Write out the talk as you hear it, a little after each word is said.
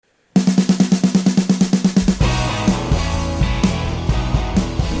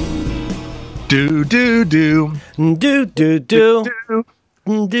Do do do Do do do do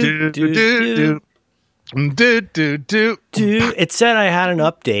do do do do do. It said I had an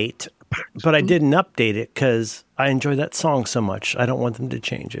update, but I didn't update it because I enjoy that song so much. I don't want them to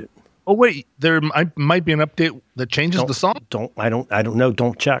change it. Oh wait, there might be an update that changes the song. I don't know.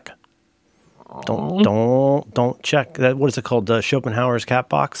 Don't check. Don't check. That what is it called? Schopenhauer's cat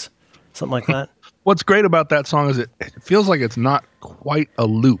box, something like that. What's great about that song is it feels like it's not quite a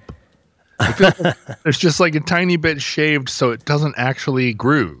loop. It feels like there's just like a tiny bit shaved, so it doesn't actually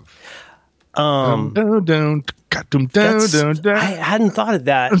groove. I hadn't thought of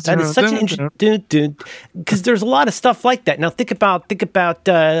that. That is such an interesting because there's a lot of stuff like that. Now think about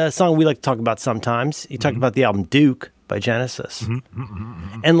a song we like to talk about sometimes. You talk about the album Duke by Genesis,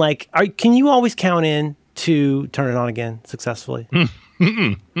 and like, can you always count in to Turn It On Again successfully? I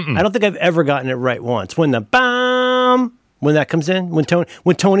don't think I've ever gotten it right once. When the bam, when that comes in, when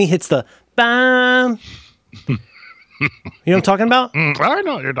Tony hits the bam. You know what I'm talking about? I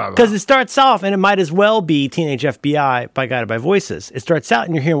know what you're talking about. Because it starts off, and it might as well be Teenage FBI by Guided by Voices. It starts out,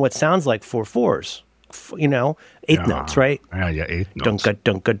 and you're hearing what sounds like 4/4s. Eighth notes, right? Yeah, eighth notes. Dunka,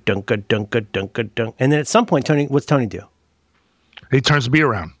 dunka, dunka, dunka, dunka, dunk. And then at some point, what's Tony do? He turns the beat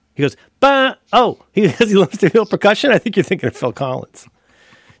around. He goes, bah! Oh, he loves to feel percussion? I think you're thinking of Phil Collins.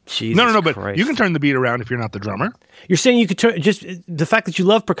 Jesus No, Christ. but you can turn the beat around if you're not the drummer. You're saying you could turn, just the fact that you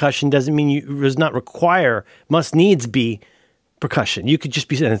love percussion doesn't mean must needs be percussion. You could just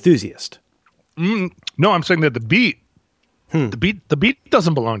be an enthusiast. No, I'm saying that the beat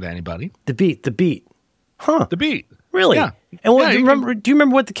doesn't belong to anybody. The beat. Huh. The beat. Really? Yeah. And Yeah, do you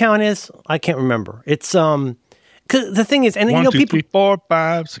remember what the count is? I can't remember. It's, because the thing is, and 1, 2, people 3, 4,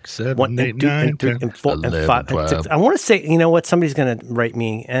 5, 6, 7, 1, 8, 2, 9, 3, 10, 4, 11, 5, 12. 6. I want to say, you know what? Somebody's going to write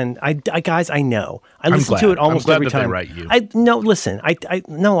me, and I guys, I know. I listen to it almost every time. They write you. I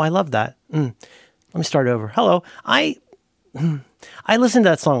love that. Let me start over. Hello. I listen to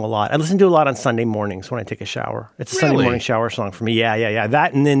that song a lot. I listen to it a lot on Sunday mornings when I take a shower. It's a Sunday morning shower song for me. Yeah.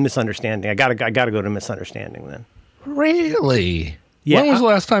 That and then Misunderstanding. I gotta go to Misunderstanding then. Really? Yeah. When was the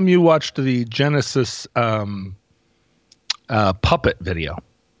last time you watched the Genesis puppet video?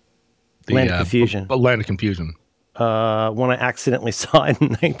 Land of Confusion. Land of Confusion. When I accidentally saw it in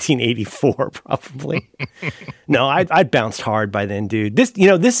 1984, probably. No, I bounced hard by then, dude. This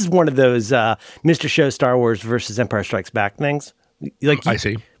is one of those Mr. Show Star Wars versus Empire Strikes Back things. Like I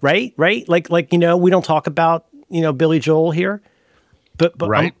see. Right? Like we don't talk about Billy Joel here. But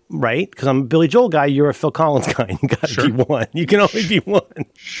right, because I'm a Billy Joel guy, you're a Phil Collins guy. You got to be one. You can only be one.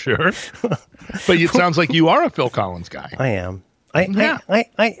 Sure. But it sounds like you are a Phil Collins guy. I am. I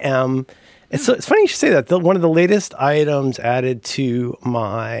am. It's funny you should say that. One of the latest items added to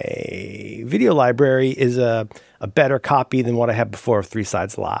my video library is a better copy than what I had before of 3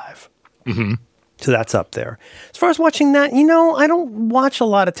 Sides Live. Mm-hmm. So that's up there. As far as watching that, I don't watch a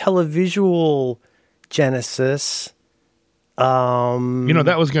lot of televisual Genesis.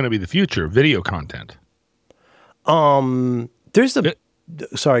 That was going to be the future, video content.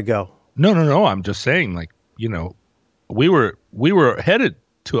 Sorry, go. No. I'm just saying, we were headed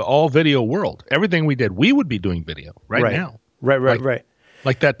to an all video world. Everything we did, we would be doing video now. Right.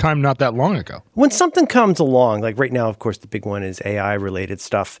 Like that time not that long ago. When something comes along, like right now, of course, the big one is AI related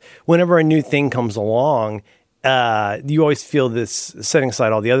stuff. Whenever a new thing comes along, you always feel this, setting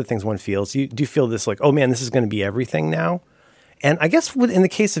aside all the other things one feels, you do feel this like, oh man, this is going to be everything now. And I guess in the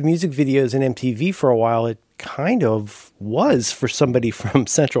case of music videos and MTV for a while, it kind of was for somebody from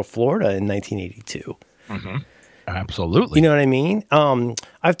Central Florida in 1982. Mm-hmm. Absolutely. You know what I mean?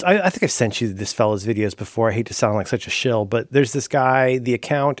 I think I've sent you this fella's videos before. I hate to sound like such a shill, but there's this guy. The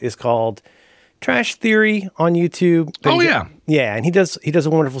account is called Trash Theory on YouTube. Oh, yeah. Yeah, and he does a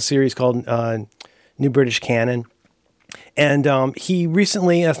wonderful series called New British Canon. And he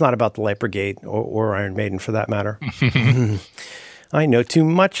recently, that's not about the Light Brigade or Iron Maiden for that matter. I know too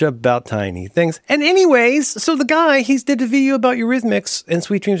much about tiny things. And anyways, so the guy, he's did a video about Eurythmics and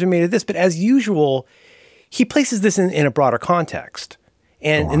Sweet Dreams Are Made of This. But as usual, he places this in a broader context.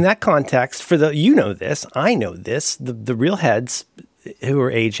 And in that context, I know this, the real heads who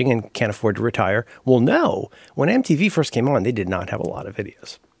are aging and can't afford to retire will know when MTV first came on, they did not have a lot of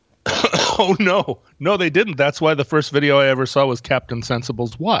videos. Oh, no, they didn't. That's why the first video I ever saw was Captain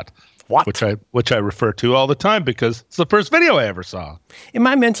Sensible's What? Which I refer to all the time because it's the first video I ever saw. Am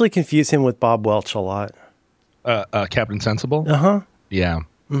I mentally confuse him with Bob Welch a lot? Captain Sensible? Uh-huh. Yeah.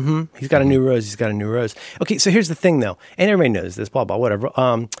 Mm-hmm. He's got a new rose. Okay, so here's the thing though, and everybody knows this, blah, blah, whatever.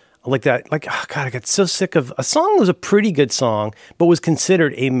 Like that, oh God, I got so sick of, a song was a pretty good song, but was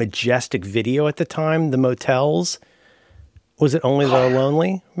considered a majestic video at the time, The Motels. Was it Only the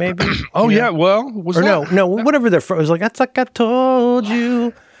Lonely, maybe? Oh, yeah. Well, whatever they're from. It was like, that's like I told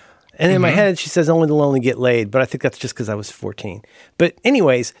you. And in my head, she says, only the lonely get laid. But I think that's just because I was 14. But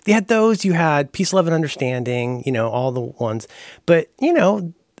anyways, they had those. You had Peace, Love, and Understanding, all the ones. But,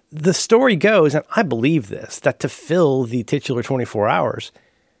 the story goes, and I believe this, that to fill the titular 24 hours,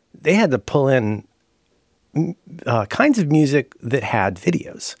 they had to pull in kinds of music that had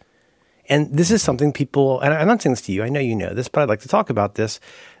videos. And this is something people, and I'm not saying this to you, I know you know this, but I'd like to talk about this.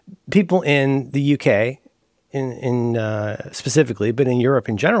 People in the UK, in specifically, but in Europe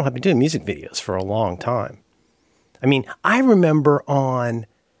in general, have been doing music videos for a long time. I mean, I remember I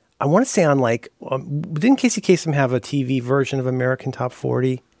want to say on didn't Casey Kasem have a TV version of American Top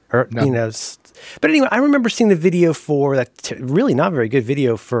 40? Or, No. But anyway, I remember seeing the video for that really not very good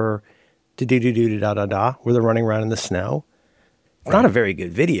video for da-da-da-da-da-da, where they're running around in the snow. Right. Not a very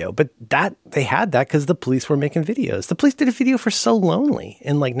good video, but they had that because the police were making videos. The police did a video for So Lonely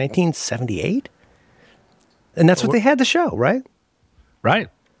in 1978. And that's what they had to show, right? Right.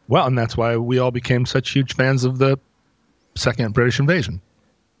 Well, and that's why we all became such huge fans of the second British invasion.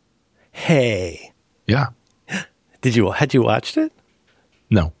 Hey. Yeah. Had you watched it?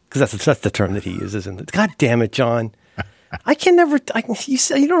 No. Because that's the term that he uses. God damn it, John. I can never,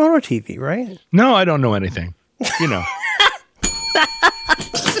 you don't own a TV, right? No, I don't know anything.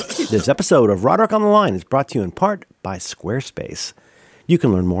 This episode of Roderick on the Line is brought to you in part by Squarespace. You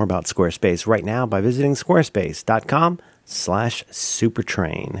can learn more about Squarespace right now by visiting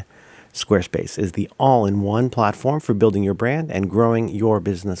squarespace.com/supertrain. Squarespace is the all-in-one platform for building your brand and growing your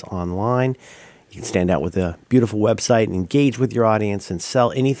business online. You can stand out with a beautiful website and engage with your audience and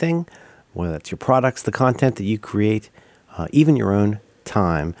sell anything, whether that's your products, the content that you create, even your own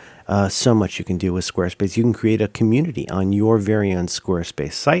time. So much you can do with Squarespace. You can create a community on your very own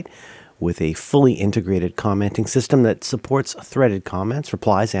Squarespace site with a fully integrated commenting system that supports threaded comments,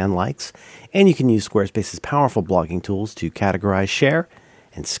 replies, and likes. And you can use Squarespace's powerful blogging tools to categorize, share,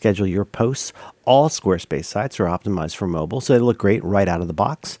 and schedule your posts. All Squarespace sites are optimized for mobile, so they look great right out of the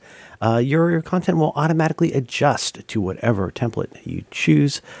box. Your content will automatically adjust to whatever template you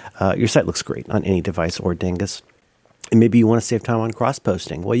choose. Your site looks great on any device or dingus. And maybe you want to save time on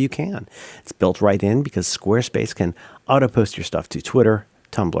cross-posting. Well, you can. It's built right in because Squarespace can auto-post your stuff to Twitter,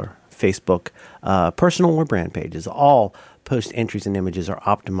 Tumblr, Facebook, personal or brand pages. All post entries and images are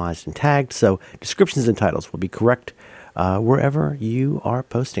optimized and tagged, so descriptions and titles will be correct wherever you are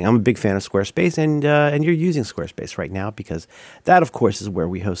posting. I'm a big fan of Squarespace, and you're using Squarespace right now because that, of course, is where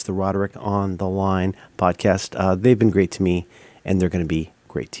we host the Roderick on the Line podcast. They've been great to me, and they're going to be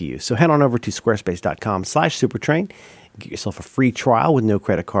great to you. So head on over to squarespace.com/supertrain. Get yourself a free trial with no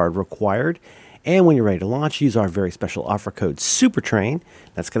credit card required. And when you're ready to launch, use our very special offer code SUPERTRAIN.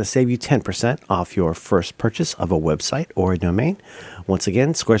 That's going to save you 10% off your first purchase of a website or a domain. Once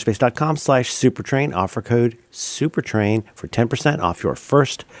again, squarespace.com/supertrain, offer code SUPERTRAIN for 10% off your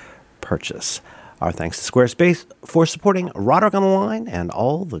first purchase. Our thanks to Squarespace for supporting Roderick on the Line and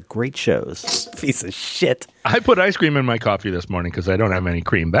all the great shows. Piece of shit. I put ice cream in my coffee this morning because I don't have any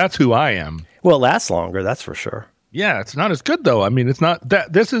cream. That's who I am. Well, it lasts longer, that's for sure. Yeah, it's not as good though. I mean, it's not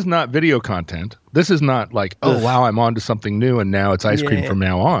that. This is not video content. This is not like, oh wow, I'm on to something new and now it's ice cream from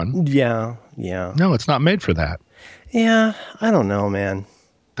now on. Yeah. No, it's not made for that. Yeah, I don't know, man.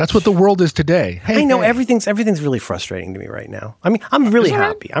 That's what the world is today. Hey, I know everything's really frustrating to me right now. I mean, I'm really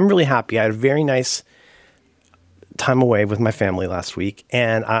happy. I'm really happy. I had a very nice time away with my family last week,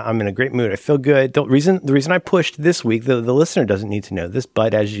 and I'm in a great mood. I feel good. The reason I pushed this week, the listener doesn't need to know this,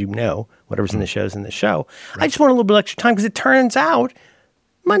 but as you know, whatever's in the show is in the show. Right. I just want a little bit extra time because it turns out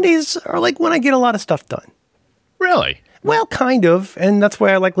Mondays are like when I get a lot of stuff done. Really? Well, kind of, and that's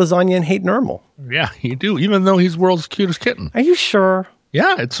why I like lasagna and hate normal. Yeah, you do, even though he's world's cutest kitten. Are you sure?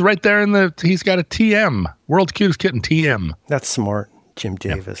 Yeah, it's right there he's got a TM, world's cutest kitten, TM. That's smart, Jim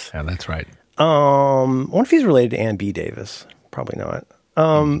Davis. Yeah, that's right. I wonder if he's related to Ann B. Davis. Probably not.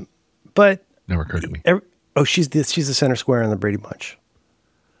 But never occurred to me. She's the center square in the Brady Bunch.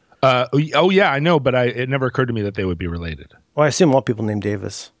 Yeah, I know, but it never occurred to me that they would be related. Well, I assume all people named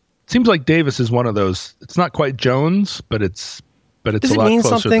Davis. Seems like Davis is one of those. It's not quite Jones, but it's Does a it lot mean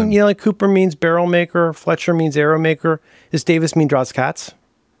closer something? Like Cooper means barrel maker, Fletcher means arrow maker. Does Davis mean draws cats?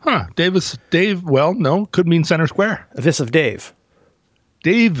 Huh? Dave. Well, no, could mean center square. Vis of Dave.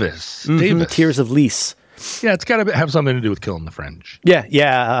 Davis. Mm-hmm. Davis. Tears of Lys. Yeah, it's got to have something to do with killing the French. Yeah.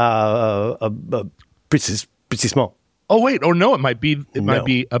 Pretty small. Oh wait, or no, it might be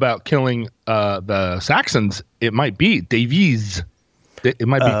about killing the Saxons. It might be Davies. It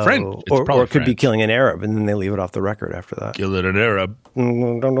might be French. Or it could be killing an Arab, and then they leave it off the record after that. Killing an Arab.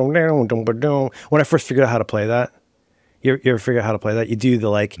 When I first figured out how to play that, You ever figure out how to play that? You do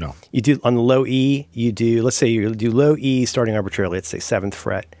No. you do on the low E, let's say you do low E starting arbitrarily, let's say 7th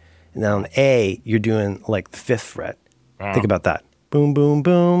fret. And then on A, you're doing like the 5th fret. Wow. Think about that. Boom, boom,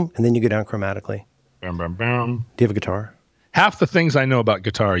 boom. And then you go down chromatically. Bam, bam, bam. Do you have a guitar? Half the things I know about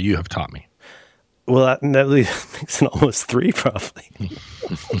guitar you have taught me. Well, that makes it almost 3 probably.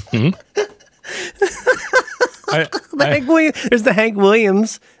 There's the Hank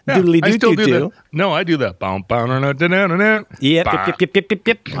Williams. Yeah, I still do that. No, I do that. Yep.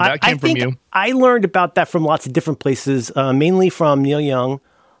 That came from you. I learned about that from lots of different places, mainly from Neil Young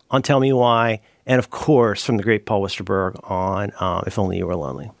on Tell Me Why, and of course from the great Paul Westerberg on If Only You Were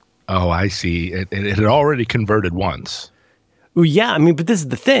Lonely. Oh, I see. It had already converted once. Well, yeah, I mean, but this is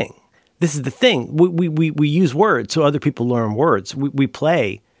the thing. We use words so other people learn words. We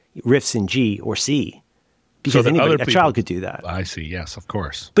play riffs in G or C. Because a child could do that. I see. Yes, of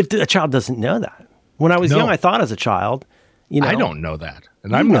course. But a child doesn't know that. When I was young, I thought as a child, I don't know that.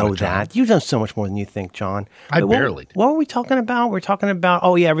 And I'm not a child. That. You've done so much more than you think, John. I barely did. What were we talking about? We're talking about,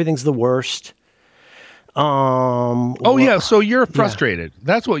 everything's the worst. So you're frustrated. Yeah.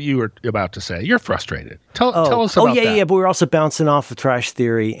 That's what you were about to say. You're frustrated. Tell us about that. But we're also bouncing off of trash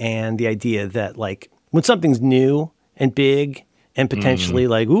theory and the idea that, like, when something's new and big and potentially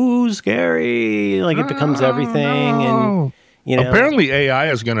like, ooh, scary, like it becomes everything. No. And, apparently AI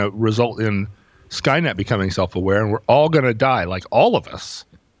is going to result in Skynet becoming self-aware and we're all going to die, like all of us,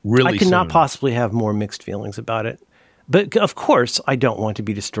 really I could not soon. possibly have more mixed feelings about it. But of course, I don't want to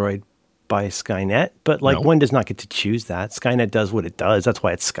be destroyed by Skynet, but one does not get to choose that. Skynet does what it does. That's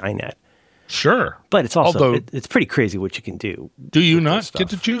why it's Skynet. Sure. But it's also, it's pretty crazy what you can do. Do you not get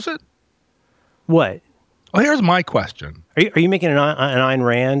to choose it? What? Well, here's my question. Are you making an Ayn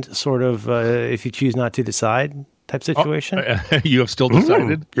Rand sort of if you choose not to decide type situation? You have still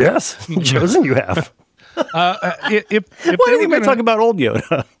decided? Yes. Chosen you have. If Why are we talking about old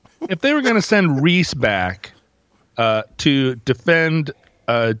Yoda? If they were going to send Reese back to defend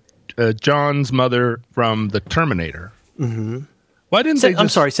John's mother from the Terminator, why didn't they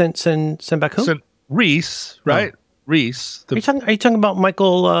send back who? Send Reese, right? Reese. Are you talking about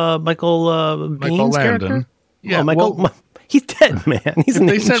Michael Biehn's character? Yeah, he's dead, man. He's an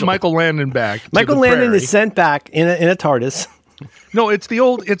they angel. sent Michael Landon back. Michael Landon is sent back in a TARDIS. No, it's the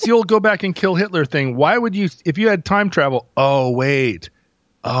old go back and kill Hitler thing. Why would you, if you had time travel? Oh, wait.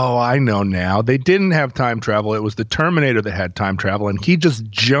 Oh, I know now. They didn't have time travel. It was the Terminator that had time travel, and he just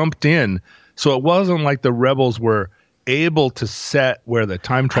jumped in. So it wasn't like the rebels were able to set where the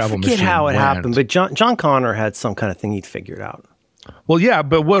time travel machine went. I forget how it happened, but John Connor had some kind of thing he'd figured out. Well, yeah,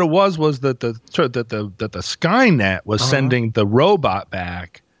 but what it was that the Skynet was sending the robot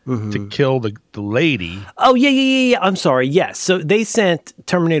back to kill the lady. Oh, yeah. I'm sorry. Yes. So they sent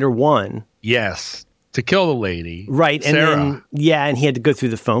Terminator 1. Yes. To kill the lady. Right. Sarah. And then, and he had to go through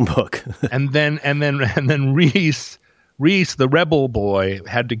the phone book. and then Reese, the rebel boy,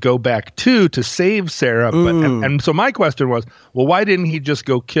 had to go back to save Sarah. But and so my question was, well, why didn't he just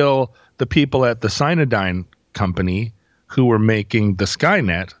go kill the people at the Cyanodyne company who were making the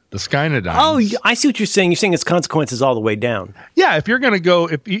Skynet, the Cyanodyne? Oh, I see what you're saying. You're saying it's consequences all the way down. Yeah, if you're going to go,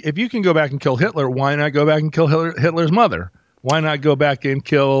 if you can go back and kill Hitler, why not go back and kill Hitler's mother? Why not go back and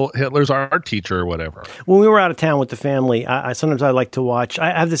kill Hitler's art teacher or whatever? When we were out of town with the family, sometimes I like to watch.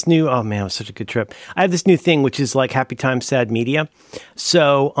 I have this new. Oh man, it was such a good trip. I have this new thing which is like Happy Time, Sad Media.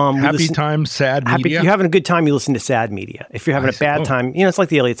 So Happy Time, Sad Media. You're having a good time, you listen to sad media. If you're having a bad time, it's like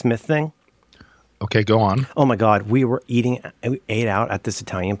the Elliott Smith thing. Okay, go on. Oh my God, we ate out at this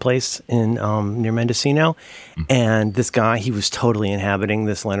Italian place in near Mendocino, and this guy, he was totally inhabiting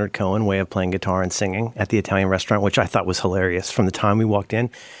this Leonard Cohen way of playing guitar and singing at the Italian restaurant, which I thought was hilarious from the time we walked in.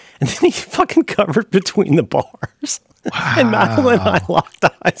 And then he fucking covered between the bars. Wow. And Madeline and I locked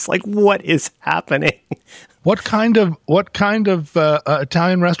eyes, like, what is happening? What kind of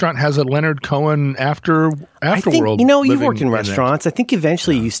Italian restaurant has a Leonard Cohen afterworld? I think, you've worked in restaurants. I think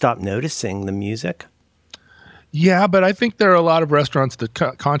eventually you stop noticing the music. Yeah, but I think there are a lot of restaurants that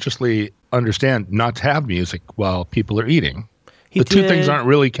consciously understand not to have music while people are eating. Two things aren't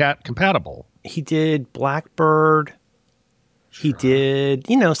really compatible. He did Blackbird. Sure. He did,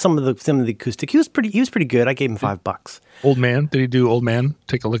 some of the acoustic. He was pretty good. I gave him $5. Old Man? Did he do Old Man?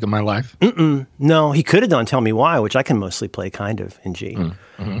 Take a Look at My Life? No, he could have done Tell Me Why, which I can mostly play kind of in G. You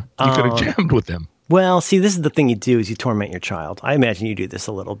could have jammed with him. Well, see, this is the thing you do is you torment your child. I imagine you do this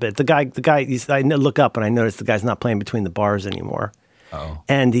a little bit. The guy. I look up and I notice the guy's not playing between the bars anymore. Oh.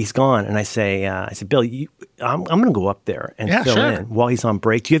 And he's gone. And I say, Bill, I'm going to go up there and fill in while he's on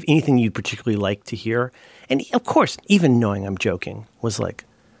break. Do you have anything you'd particularly like to hear? And of course, even knowing I'm joking, was like,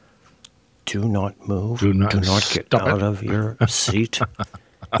 do not move. Do not get out of your seat.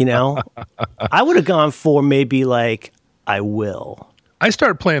 You know, I would have gone for maybe like, I will. I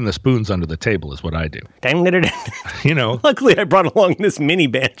start playing the spoons under the table is what I do. You know. Luckily, I brought along this mini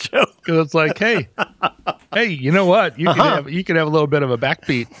banjo. Because it's like, hey, you know what? You could have a little bit of a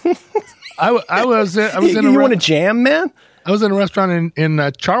backbeat. I was in you want to jam, man? I was in a restaurant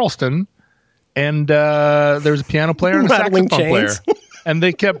in Charleston, and there was a piano player and a Rattling saxophone chains? player. And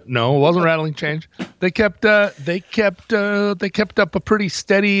they kept it wasn't rattling chains. They kept up a pretty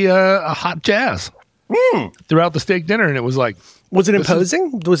steady hot jazz throughout the steak dinner, and it was like, was it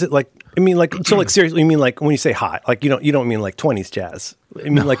imposing? Was it like, I mean, like, so like seriously, you mean like when you say hot, like you don't mean like 20s jazz. I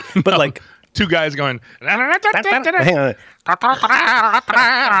mean like, but like two guys going. Hang on.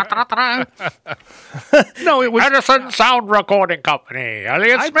 No, it was Edison Sound Recording Company.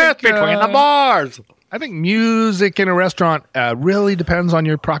 Elliott Smith think, between the bars. I think music in a restaurant really depends on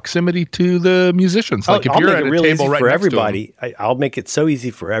your proximity to the musicians. Like if I'll you're make at it a real table easy right for next everybody. I'll make it so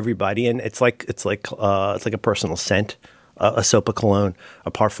easy for everybody, and it's like a personal scent, a soap, a cologne,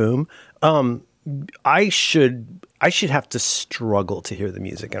 a parfum. I should have to struggle to hear the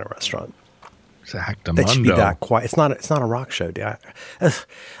music in a restaurant. Exactamundo. That should be that quiet. It's not a rock show, dude.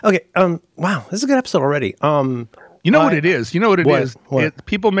 Okay. Wow, this is a good episode already. You know what it is? What?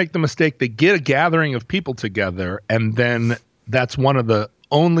 People make the mistake. They get a gathering of people together, and then that's one of the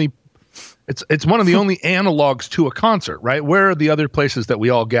only. It's one of the only analogs to a concert, right? Where are the other places that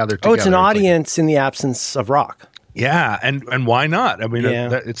we all gather together? Oh, it's an audience in the absence of rock. Yeah, and why not? I mean,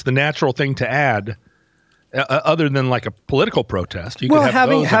 it's the natural thing to add, other than like a political protest. You could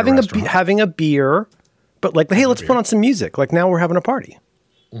have having a beer, but like, hey, let's put on some music. Like now we're having a party,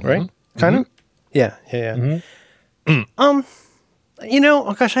 right? Kind of. Yeah. You know,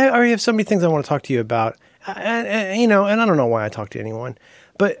 oh gosh, I already have so many things I want to talk to you about, and I don't know why I talk to anyone,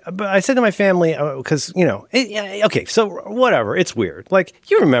 but I said to my family, because okay, so whatever, it's weird. Like,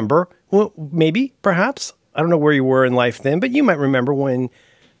 you remember, well, maybe, perhaps, I don't know where you were in life then, but you might remember when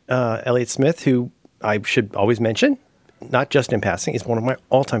Elliott Smith, who I should always mention, not just in passing, is one of my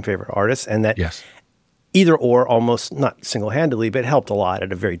all-time favorite artists, and that either or, almost not single-handedly, but helped a lot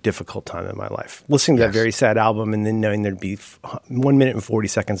at a very difficult time in my life. Listening to that very sad album and then knowing there'd be 1 minute and 40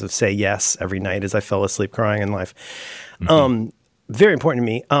 seconds of Say Yes every night as I fell asleep crying in life. Very important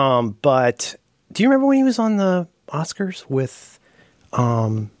to me. But do you remember when he was on the Oscars with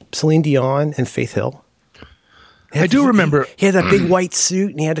Celine Dion and Faith Hill? I do remember. He had that big white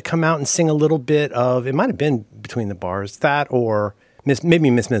suit, and he had to come out and sing a little bit of, it might have been Between the Bars, that or maybe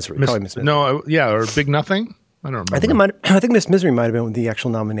Miss Misery. Probably Miss Misery. No, or Big Nothing. I don't remember. I think Miss Misery might have been the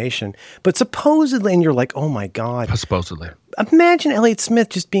actual nomination. But supposedly, and you're like, oh my God. Supposedly. Imagine Elliott Smith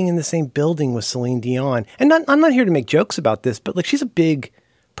just being in the same building with Celine Dion. And I'm not here to make jokes about this, but like, she's a big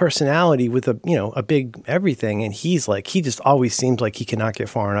personality with a big everything. And he just always seems like he cannot get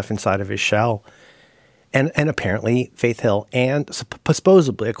far enough inside of his shell. And apparently Faith Hill and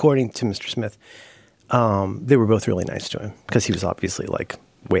supposedly, according to Mr. Smith, they were both really nice to him because he was obviously like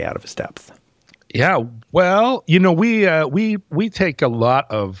way out of his depth. Yeah, well, we take a lot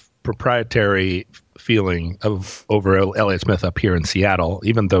of proprietary feeling over Elliott Smith up here in Seattle,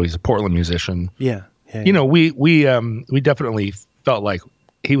 even though he's a Portland musician. Yeah. We definitely felt like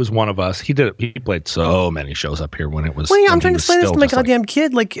he was one of us. He played so many shows up here when it was. Well, yeah, I'm trying to explain this to my goddamn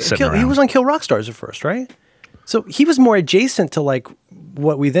kid. Like, he was on Kill Rock Stars at first, right? So he was more adjacent to like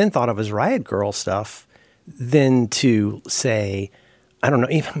what we then thought of as Riot Girl stuff than to say, I don't know.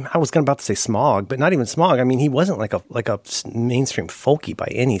 Even I was about to say Smog, but not even Smog. I mean, he wasn't like a mainstream folky by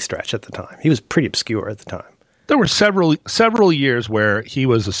any stretch at the time. He was pretty obscure at the time. There were several years where he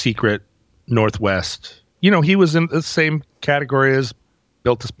was a secret Northwest. He was in the same category as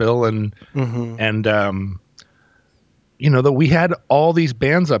Built to Spill that we had all these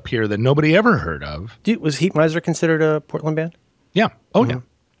bands up here that nobody ever heard of. Was Heat Miser considered a Portland band? Yeah. Oh, yeah.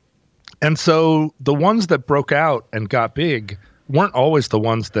 And so the ones that broke out and got big weren't always the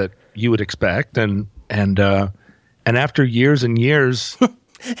ones that you would expect. And after years and years,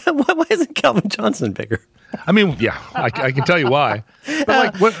 why isn't Calvin Johnson bigger? I mean, yeah, I can tell you why.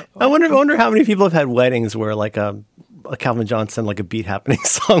 But I wonder how many people have had weddings where like a Calvin Johnson, like a Beat Happening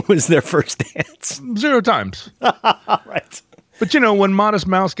song was their first dance. 0 times. Right. But when Modest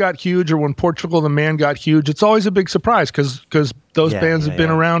Mouse got huge or when Portugal the Man got huge, it's always a big surprise because those bands have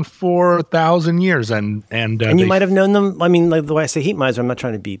been around for 1,000 years, and you might have known them. I mean, like the way I say Heat Miser, I'm not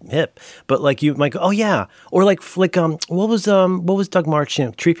trying to be hip, but like you might go, oh yeah, or like what was Doug March?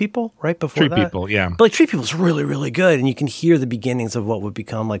 Tree People, right before that. Tree People, yeah. But like Tree People's really really good, and you can hear the beginnings of what would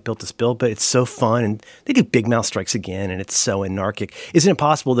become like Built to Spill. But it's so fun, and they do Big Mouth Strikes Again, and it's so anarchic. Isn't it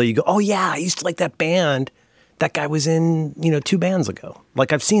possible that you go, oh yeah, I used to like that band. That guy was in, 2 bands ago.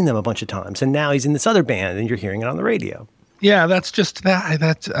 Like I've seen them a bunch of times, and now he's in this other band, and you're hearing it on the radio. Yeah, that's just that.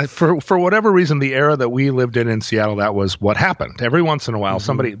 That's for whatever reason, the era that we lived in Seattle, that was what happened. Every once in a while,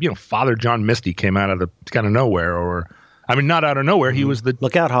 somebody, Father John Misty came out of nowhere, or not out of nowhere. He was the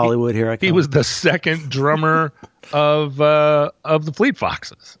look out Hollywood here. He was the second drummer of the Fleet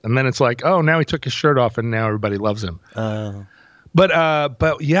Foxes, and then it's like, oh, now he took his shirt off, and now everybody loves him.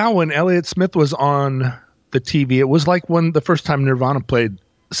 But yeah, when Elliott Smith was on the TV, it was like when the first time Nirvana played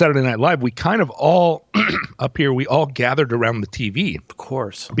Saturday Night Live, we kind of all up here, we all gathered around the TV. Of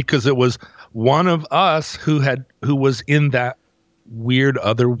course. Because it was one of us who was in that weird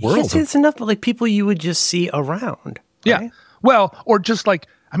other world. Yes, it's enough, but like people you would just see around. Yeah. Right? Well, or just like,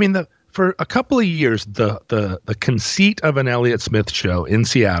 for a couple of years, the conceit of an Elliott Smith show in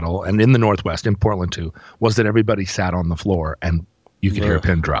Seattle and in the Northwest, in Portland too, was that everybody sat on the floor and you could hear a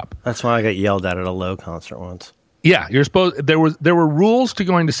pin drop. That's why I got yelled at a Low concert once. Yeah, you're supposed. There were rules to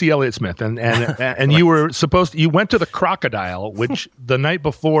going to see Elliott Smith, and right. you were supposed. You went to the Crocodile, which the night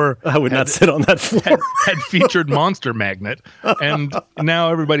before I would not sit on that floor. had featured Monster Magnet, and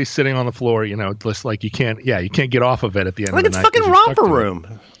now everybody's sitting on the floor. Just like you can't get off of it at the end of the night. Like it's fucking Romper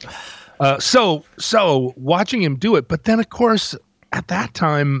Room. So watching him do it, but then of course at that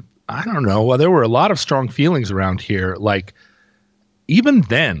time, I don't know. There were a lot of strong feelings around here. Like even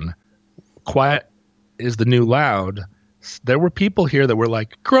then, quiet is the new loud. There were people here that were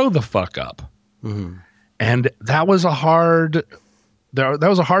like, grow the fuck up. Mm-hmm. And that was a hard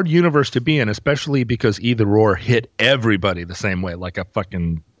universe to be in, especially because Either Or hit everybody the same way, like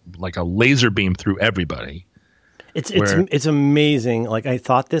a laser beam through everybody. It's amazing. Like I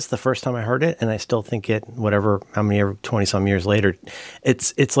thought this the first time I heard it, and I still think it, how many 20 some years later,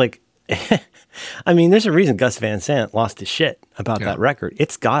 it's like, there's a reason Gus Van Sant lost his shit about that record.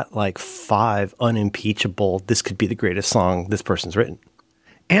 It's got like 5 unimpeachable, this could be the greatest song this person's written.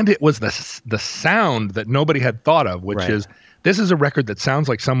 And it was the sound that nobody had thought of, which is, this is a record that sounds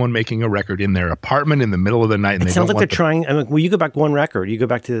like someone making a record in their apartment in the middle of the night. And it sounds like they're trying. You go back one record. You go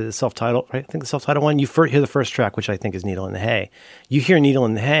back to the self-titled, right? I think the self-titled one. You hear the first track, which I think is Needle in the Hay. You hear Needle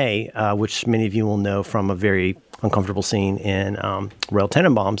in the Hay, which many of you will know from a very uncomfortable scene in Royal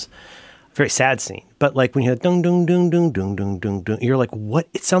Tenenbaums. Very sad scene. But like when you hear dung, dung, dung, dung, dung, dung, dung, dung, you're like, what?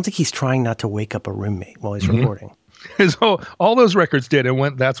 It sounds like he's trying not to wake up a roommate while he's recording. So all those records did.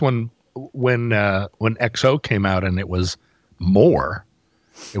 And that's when XO came out and it was more.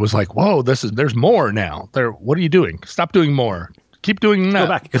 It was like, whoa, there's more now. What are you doing? Stop doing more. Keep doing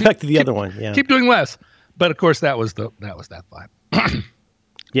that. Go back to the other one. Yeah. Keep doing less. But of course that was that vibe.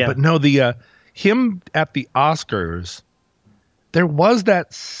 Yeah. But no, him at the Oscars, there was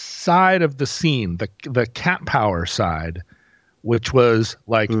that side of the scene, the cat power side, which was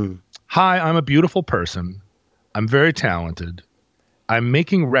like, hi, I'm a beautiful person. I'm very talented. I'm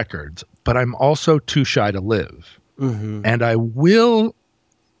making records, but I'm also too shy to live. Mm-hmm. And I will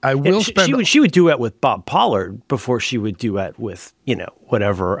spend. She would duet with Bob Pollard before she would duet with,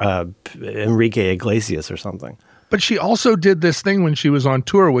 Enrique Iglesias or something. But she also did this thing when she was on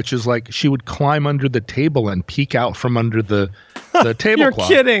tour, which is like she would climb under the table and peek out from under the tablecloth.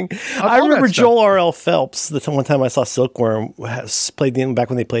 You're kidding. I remember Joel R.L. Phelps, the one time I saw Silkworm, played back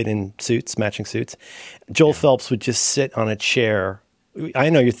when they played in suits, matching suits. Joel Phelps would just sit on a chair. I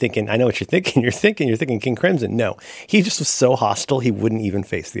know what you're thinking. You're thinking King Crimson. No, he just was so hostile, he wouldn't even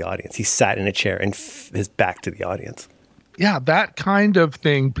face the audience. He sat in a chair and his back to the audience. Yeah, that kind of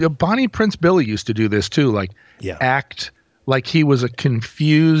thing. Bonnie Prince Billy used to do this too, act like he was a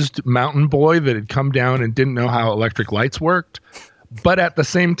confused mountain boy that had come down and didn't know how electric lights worked. But at the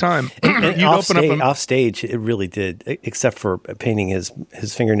same time, you'd off stage, it really did, except for painting his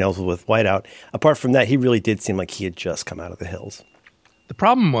fingernails with whiteout. Apart from that, he really did seem like he had just come out of the hills. The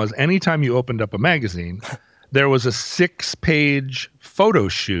problem was, anytime you opened up a magazine, there was a 6-page photo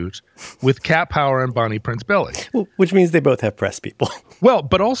shoot with Cat Power and Bonnie Prince Billy. Which means they both have press people. Well,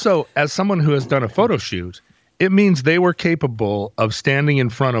 but also, as someone who has done a photo shoot, it means they were capable of standing in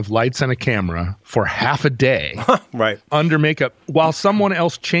front of lights and a camera for half a day right, under makeup while someone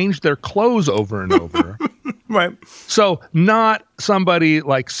else changed their clothes over and over Right. So not somebody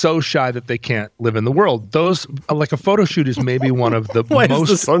like so shy that they can't live in the world. Those like a photo shoot is maybe one of the Why most.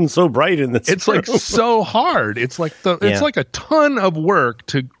 is the sun so bright in this? It's room? like so hard. It's like it's like a ton of work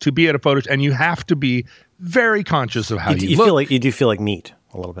to be at a photo, and you have to be very conscious of how you look. Feel like you do feel like meat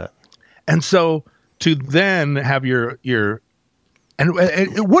a little bit. And so to then have your and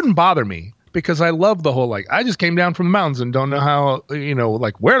it wouldn't bother me because I love the whole like I just came down from the mountains and don't know how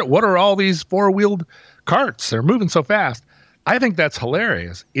like what are all these four-wheeled carts? They're moving so fast. I think that's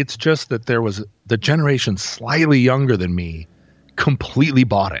hilarious. It's just that there was the generation slightly younger than me completely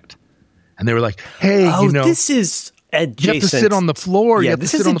bought it. And they were like, hey, this is adjacent. You have to sit on the floor. Yeah,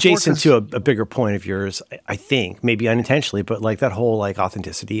 this is adjacent to a bigger point of yours, I think, maybe unintentionally, but like that whole like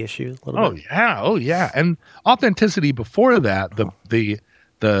authenticity issue a little bit. Oh yeah. And authenticity before that,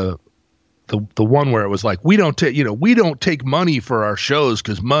 the one where it was like we don't take money for our shows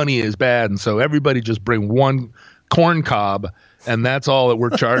because money is bad, and so everybody just bring one corn cob, and that's all that we're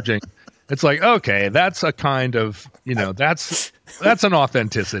charging. It's like, okay, that's a kind of that's an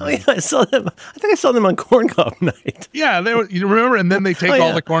authenticity. Oh, yeah, I saw them. I think I saw them on Corn Cob Night. Yeah, you remember, and then they take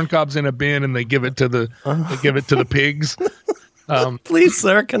all the corn cobs in a bin and they give it to the pigs. Please,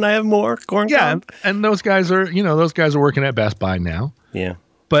 sir, can I have more corn cob? And those guys are working at Best Buy now. Yeah.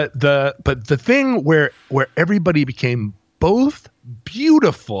 But the thing where everybody became both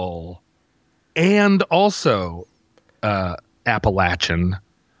beautiful and also Appalachian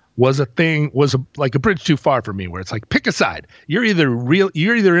was like a bridge too far for me, where it's like, pick a side. You're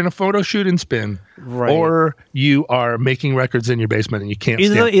either in a photo shoot and spin, right, or you are making records in your basement and you can't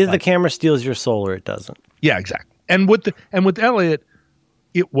stand either the camera steals your soul or it doesn't. Yeah, exactly. And with Elliot,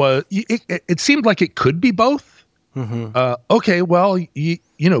 it seemed like it could be both. Mm-hmm. Okay, well,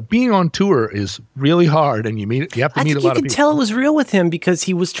 being on tour is really hard, and you have to meet a lot of people. You could tell it was real with him because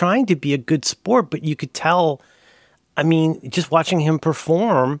he was trying to be a good sport, but you could tell. I mean, just watching him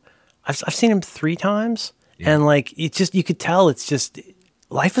perform, I've seen him 3 times, and like you could tell it's just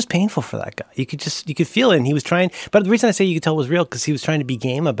life was painful for that guy. You could feel it, and he was trying. But the reason I say you could tell it was real because he was trying to be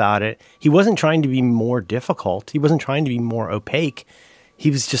game about it. He wasn't trying to be more difficult. He wasn't trying to be more opaque.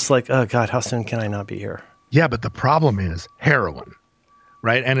 He was just like, oh God, how soon can I not be here? Yeah, but the problem is heroin,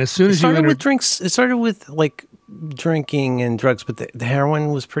 right? And as soon as with drinks, it started with like drinking and drugs, but the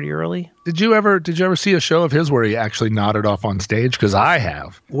heroin was pretty early. Did you ever see a show of his where he actually nodded off on stage? Because I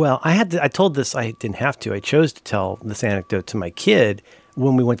have. Well, I told this, I didn't have to. I chose to tell this anecdote to my kid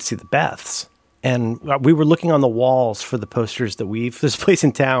when we went to see the Beths. And we were looking on the walls for the posters that there's a place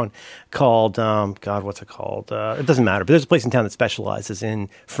in town called, what's it called? It doesn't matter, but there's a place in town that specializes in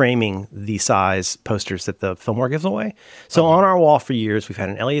framing the size posters that the Fillmore gives away. So on our wall for years, we've had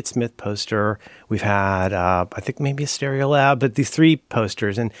an Elliott Smith poster. We've had, I think maybe a Stereolab, but these 3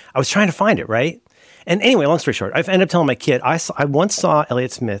 posters. And I was trying to find it, right? And anyway, long story short, I ended up telling my kid, I once saw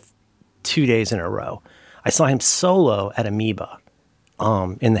Elliott Smith 2 days in a row. I saw him solo at Amoeba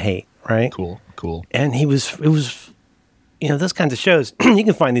in the Haight, right? Cool. And it was, those kinds of shows, you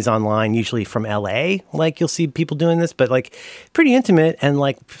can find these online, usually from LA. Like you'll see people doing this, but like pretty intimate. And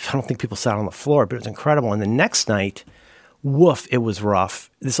like, I don't think people sat on the floor, but it was incredible. And the next night, woof, it was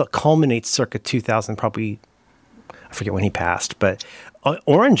rough. This culminates circa 2000, probably, I forget when he passed, but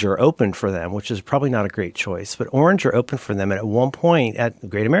Oranger opened for them, which is probably not a great choice, but Oranger opened for them. And at one point at the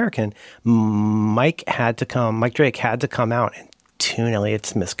Great American, Mike Drake had to come out and tune Elliott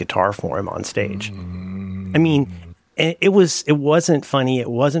Smith's guitar for him on stage. I mean, it wasn't funny. It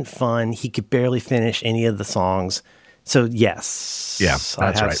wasn't fun. He could barely finish any of the songs. So yes,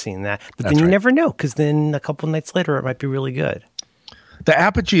 I have seen that. But then you never know, because then a couple nights later, it might be really good. The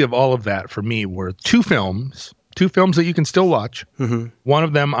apogee of all of that for me were 2 films that you can still watch. Mm-hmm. One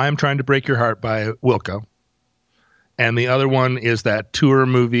of them, I'm Trying to Break Your Heart by Wilco. And the other one is that tour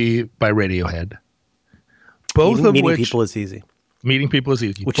movie by Radiohead. Meeting People is easy. Meeting People is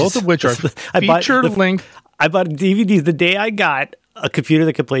easy. Both of which are feature-length. I bought DVDs. The day I got a computer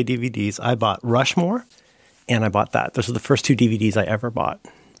that could play DVDs, I bought Rushmore, and I bought that. Those are the first 2 DVDs I ever bought.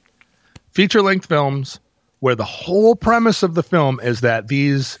 Feature-length films where the whole premise of the film is that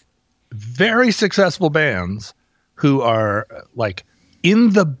these very successful bands who are like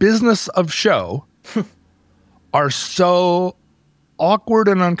in the business of show are so awkward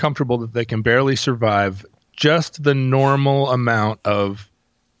and uncomfortable that they can barely survive just the normal amount of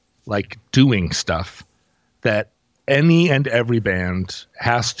like doing stuff that any and every band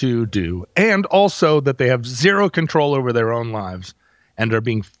has to do, and also that they have zero control over their own lives and are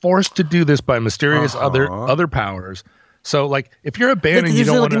being forced to do this by mysterious other powers So, like, if you're a band and you There's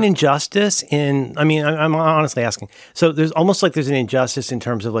don't like want an to, injustice in. I mean, I'm honestly asking. So there's almost like there's an injustice in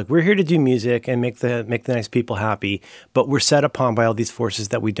terms of like we're here to do music and make the nice people happy, but we're set upon by all these forces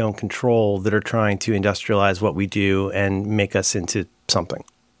that we don't control that are trying to industrialize what we do and make us into something.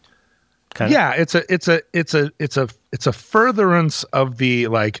 Kinda? yeah, it's a furtherance of the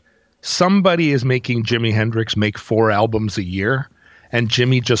like somebody is making Jimi Hendrix make 4 albums a year, and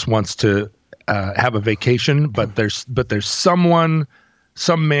Jimmy just wants to have a vacation, but there's some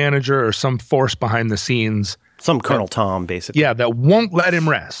manager or some force behind the scenes, Some Colonel Tom, basically. yeah, that won't let him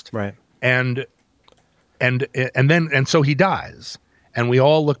rest, Right. and so he dies, and we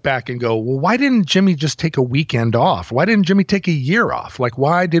all look back and go, well, why didn't Jimmy just take a weekend off? Why didn't Jimmy take a year off? Like,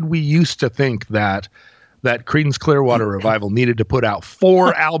 why did we used to think that Creedence Clearwater Revival needed to put out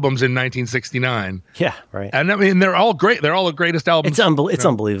 4 albums in 1969? Yeah, right. And I mean, they're all great. They're all the greatest albums. It's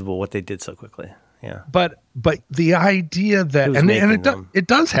unbelievable what they did so quickly. Yeah. But the idea that it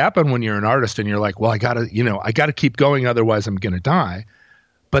does happen when you're an artist and you're like, well, I gotta keep going, otherwise I'm gonna die.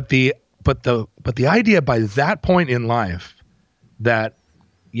 But the idea by that point in life that,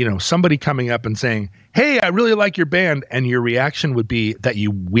 you know, somebody coming up and saying, hey, I really like your band, and your reaction would be that you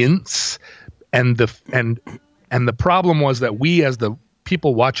wince. And the problem was that we, as the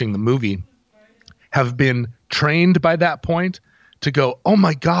people watching the movie, have been trained by that point to go, oh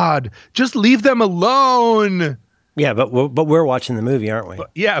my God, just leave them alone. Yeah, but we're watching the movie, aren't we?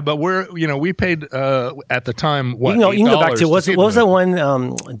 But we paid at the time what you can go back to $8 what was that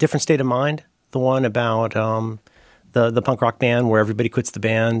one? Different State of Mind, the one about the punk rock band where everybody quits the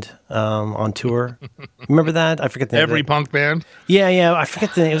band on tour. Remember that? I forget the name. Every punk band. Yeah. I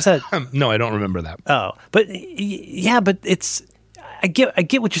forget the name. It was that. No, I don't remember that. Oh, but it's. I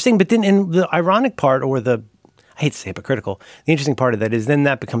get what you're saying, but then in the ironic part, or I hate to say hypocritical, the interesting part of that is then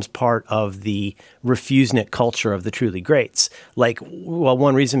that becomes part of the refusenic culture of the truly greats. Like, well,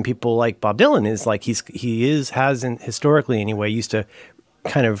 one reason people like Bob Dylan is like has historically anyway used to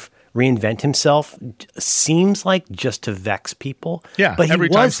kind of reinvent himself, seems like just to vex people. Yeah, but every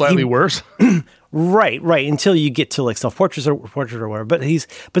time slightly worse. Right, until you get to like self-portraits or whatever. But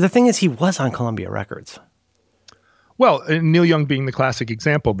the thing is, he was on Columbia Records. Well, Neil Young being the classic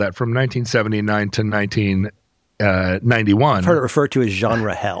example that from 1979 to 1991, I've heard it referred to as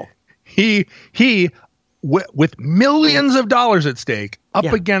genre hell. He with millions of dollars at stake up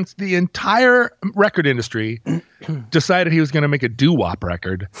against the entire record industry, decided he was going to make a doo-wop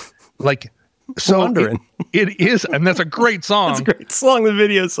record. Like, so it is, and that's a great song. It's a great song. The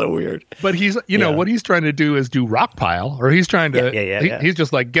video is so weird. But he's, what he's trying to do is do Rock Pile, or he's trying to, he's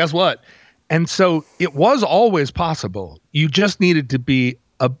just like, guess what? And so it was always possible. You just needed to be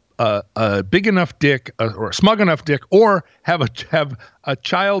a big enough dick, or a smug enough dick, or have a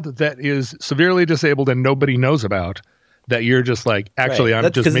child that is severely disabled and nobody knows about. That you're just like, actually, I'm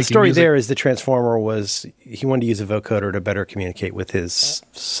just making music. Because the story there is the Transformer he wanted to use a vocoder to better communicate with his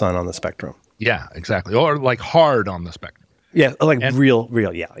son on the spectrum. Yeah, exactly. Or like hard on the spectrum. Yeah, like real,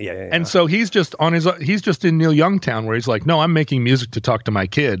 yeah. And so he's just in Neil Young town where he's like, no, I'm making music to talk to my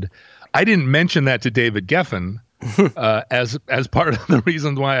kid. I didn't mention that to David Geffen as part of the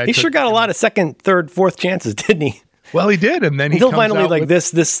reasons why he sure got a lot of second, third, fourth chances, didn't he? Well, he did, and then he comes finally out like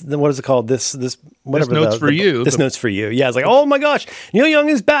this. What is it called? This whatever. This note's for you. This note's for you. Yeah, it's like, oh my gosh, Neil Young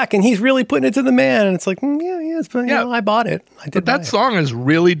is back, and he's really putting it to the man. And it's like, I bought it. But that song is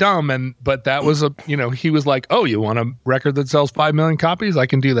really dumb, but that was he was like, oh, you want a record that sells 5 million copies? I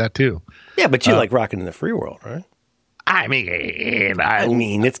can do that too. Yeah, but you like Rockin' in the Free World, right? I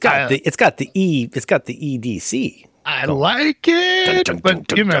mean, it's got the EDC. I like it, but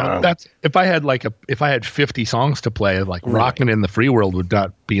that's if I had 50 songs to play, like Rockin' in the Free World would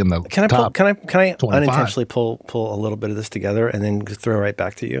not be in the top. Can I unintentionally pull a little bit of this together and then throw right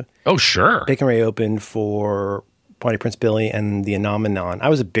back to you? Oh, sure. Bacon Ray opened for Bonnie Prince Billy and the Anomenon. I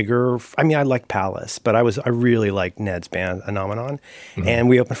liked Palace, but I really liked Ned's band Anomenon, and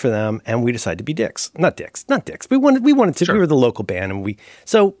we opened for them, and we decided to be dicks. Not dicks. We wanted to. Sure. We were the local band, and we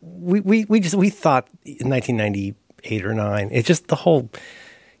thought in 1998 or 9, it's just the whole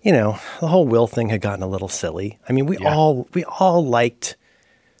Will thing had gotten a little silly. I mean, we all liked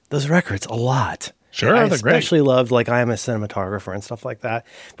those records a lot. Sure, I especially loved like I Am a Cinematographer and stuff like that.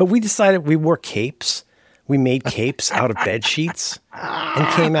 But we decided we wore capes. We made capes out of bed sheets and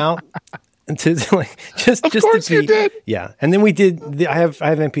came out to like just of course to be, you did. Yeah. And then we did I have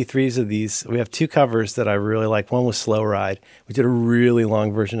MP3s of these. We have 2 covers that I really like. One was Slow Ride. We did a really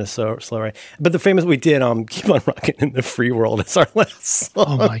long version of Slow Ride. But the famous we did Keep on Rockin' in the Free World as our last song.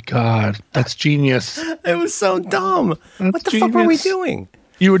 Oh my God. That's genius. It was so dumb. What the fuck were we doing?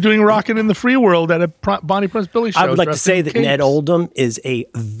 You were doing Rockin' in the Free World at a Bonnie Prince Billy show. I would like to dressed say in that capes. Ned Oldham is a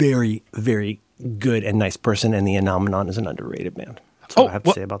very, very good and nice person, and the Anomenon is an underrated band. That's all I have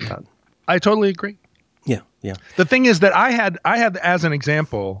to say about that. I totally agree. Yeah, yeah. The thing is that I had as an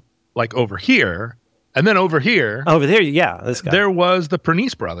example, like over here, and then over here. Over there, yeah, this guy. There was the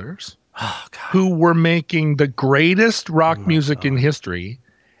Pernice brothers, who were making the greatest rock music in history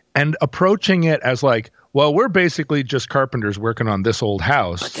and approaching it as like, well, we're basically just carpenters working on this old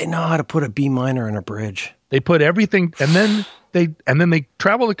house. But they know how to put a B minor in a bridge. They put everything, and then they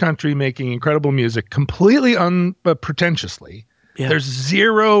travel the country making incredible music, completely unpretentiously. Yeah. There's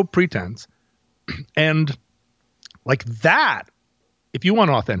zero pretense, and like that. If you want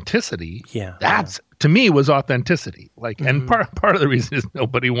authenticity, that's to me was authenticity. Like, and part of the reason is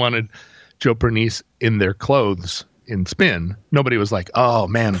nobody wanted Joe Pernice in their clothes in Spin. Nobody was like, "Oh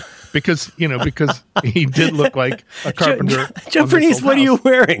man," because he did look like a carpenter. Joe Pernice, what are you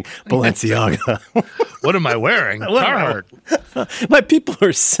wearing? Balenciaga. What am I wearing? Carhartt. My people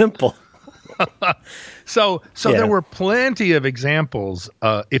are simple. So there were plenty of examples.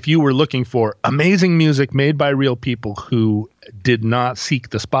 If you were looking for amazing music made by real people who did not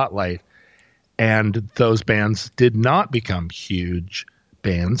seek the spotlight, and those bands did not become huge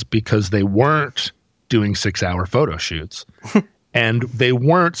bands because they weren't doing 6-hour photo shoots and they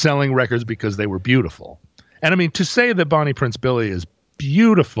weren't selling records because they were beautiful. And I mean, to say that Bonnie Prince Billy is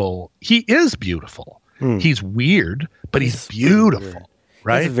beautiful, he is beautiful. He's weird, but he's beautiful, weird.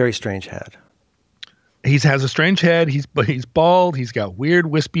 Right? He has a very strange head. He has a strange head. He's bald. He's got weird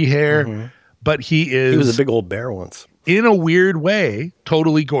wispy hair, but he was a big old bear once. In a weird way,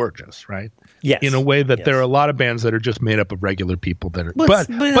 totally gorgeous, right? Yes. In a way that there are a lot of bands that are just made up of regular people that are, but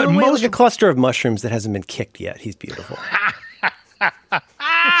most like a cluster of mushrooms that hasn't been kicked yet. He's beautiful.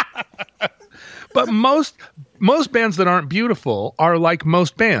 But most bands that aren't beautiful are like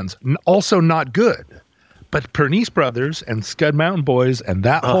most bands, also not good. But Pernice Brothers and Scud Mountain Boys and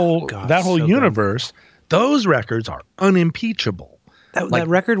that whole universe, those records are unimpeachable. That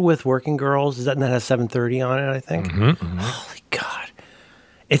record with Working Girls, that has 730 on it, I think. Holy God.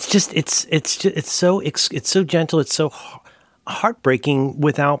 It's just it's so gentle, it's so heartbreaking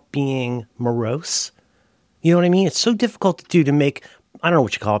without being morose. You know what I mean? It's so difficult to do, to make, I don't know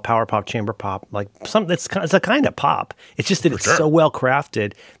what you call it, power pop, chamber pop, like something it's a kind of pop. It's just that it's so well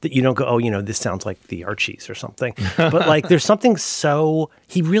crafted that you don't go, oh, this sounds like the Archies or something. But like there's something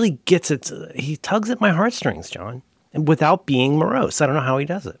he really gets it. He tugs at my heartstrings, John, and without being morose. I don't know how he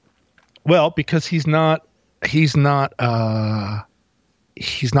does it. Well, because he's not playing.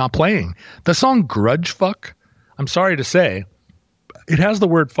 The song Grudge Fuck, I'm sorry to say, it has the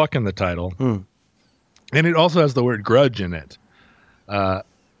word fuck in the title. And it also has the word grudge in it.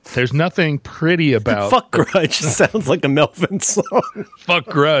 There's nothing pretty about Fuck Grudge. Sounds like a Melvin song. Fuck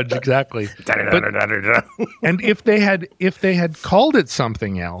Grudge, exactly. And if they had called it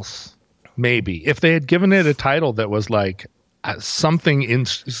something else, maybe if they had given it a title that was like something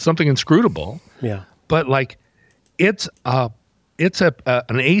inscrutable. Yeah. But like it's an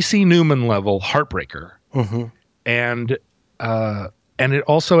AC Newman level heartbreaker. And it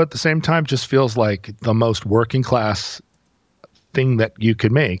also at the same time just feels like the most working class thing that you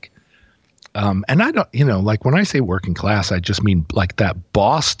could make. And I don't, like when I say working class, I just mean like that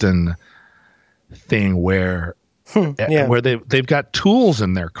Boston thing where they've got tools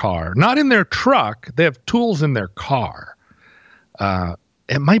in their car, not in their truck. They have tools in their car.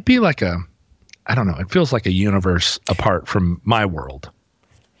 It might be like I don't know. It feels like a universe apart from my world.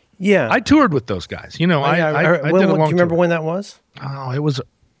 Yeah. I toured with those guys. I did a long do you remember tour. when that was? Oh, it was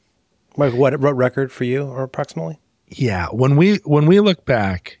like what record for you, or approximately? Yeah, when we look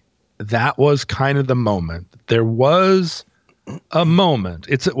back, that was kind of the moment. There was a moment.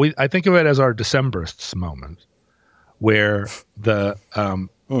 I think of it as our Decemberists moment, where the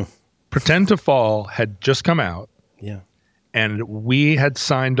Pretend to Fall had just come out. Yeah. And we had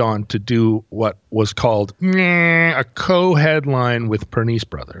signed on to do what was called a co-headline with Pernice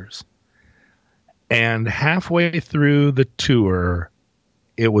Brothers. And halfway through the tour,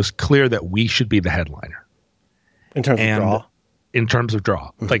 it was clear that we should be the headliner. In terms of draw? In terms of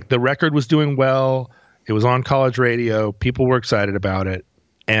draw. Like the record was doing well. It was on college radio. People were excited about it.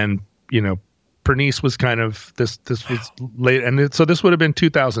 And, Pernice was kind of, this was late. And so this would have been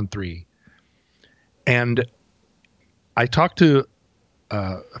 2003. And I talked to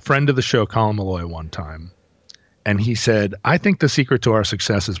a friend of the show, Colin Malloy, one time. And he said, I think the secret to our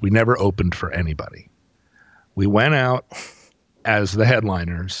success is we never opened for anybody. We went out as the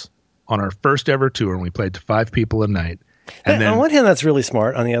headliners on our first ever tour, and we played to 5 people a night. And then, on one hand, that's really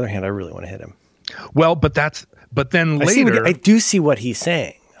smart. On the other hand, I really want to hit him. Well, but then later, I do see what he's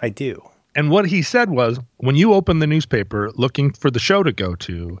saying. I do. And what he said was, when you open the newspaper looking for the show to go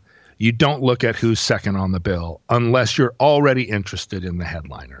to, you don't look at who's second on the bill unless you're already interested in the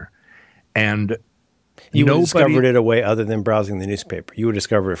headliner. And you would have discovered it a way other than browsing the newspaper. You would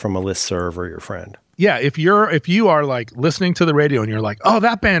discover it from a listserv or your friend. Yeah, if you are like listening to the radio and you're like, oh,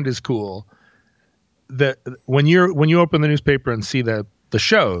 that band is cool. When you open the newspaper and see the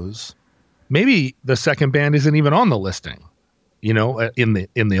shows, maybe the second band isn't even on the listing, in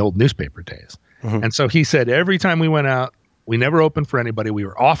the old newspaper days. Mm-hmm. And so he said every time we went out, we never opened for anybody. We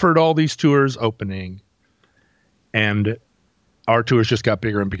were offered all these tours opening, and our tours just got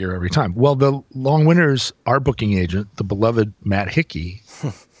bigger and bigger every time. Well, the Long Winters, our booking agent, the beloved Matt Hickey,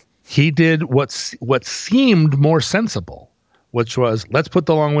 he did what seemed more sensible, which was, let's put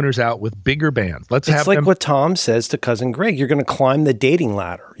the Long Winters out with bigger bands. It's like what Tom says to Cousin Greg. You're going to climb the dating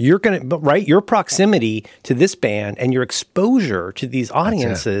ladder. You're going to, right? Your proximity to this band and your exposure to these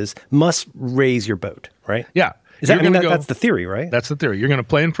audiences must raise your boat, right? Yeah. That's the theory, right? That's the theory. You're going to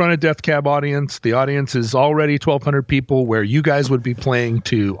play in front of Death Cab audience. The audience is already 1,200 people, where you guys would be playing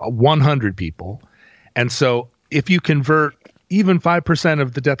to 100 people. And so if you convert even 5%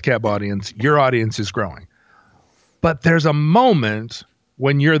 of the Death Cab audience, your audience is growing. But there's a moment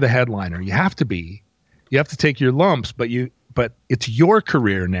when you're the headliner. You have to take your lumps, but it's your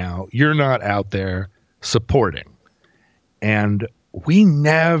career now. You're not out there supporting. And we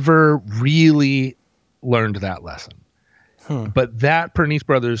never really learned that lesson. But that Pernice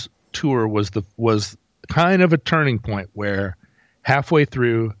Brothers tour was kind of a turning point where halfway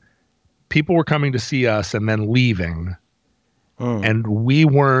through, people were coming to see us and then leaving. And we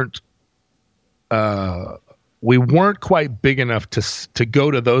weren't quite big enough to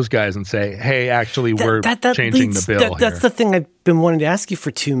go to those guys and say, hey, actually, we're changing the bill. That's the thing I've been wanting to ask you for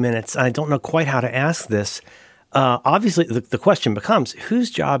 2 minutes. I don't know quite how to ask this. Obviously, the question becomes,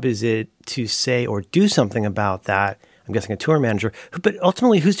 whose job is it to say or do something about that? I'm guessing a tour manager. But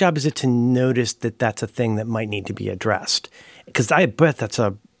ultimately, whose job is it to notice that that's a thing that might need to be addressed? Because I bet that's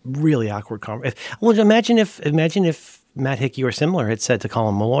a really awkward conversation. Well, imagine if Matt Hickey or similar had said to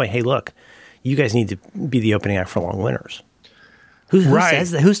Colin Malloy, hey, look, you guys need to be the opening act for Long Winters. Who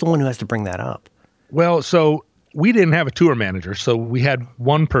says that? Who's the one who has to bring that up? Well, so we didn't have a tour manager, so we had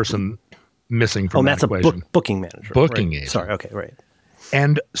one person missing from that equation. Matt's a booking manager. Booking agent. Sorry, okay, right.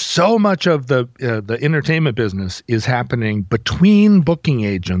 And so much of the entertainment business is happening between booking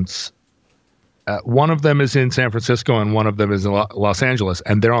agents. One of them is in San Francisco and one of them is in Los Angeles,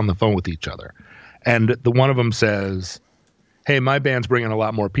 and they're on the phone with each other. And the one of them says, hey, my band's bringing a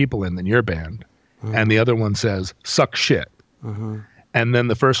lot more people in than your band. Mm-hmm. And the other one says, suck shit. Mm-hmm. And then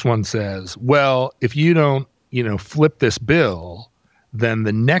the first one says, well, if you don't, flip this bill, then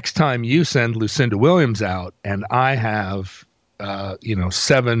the next time you send Lucinda Williams out and I have,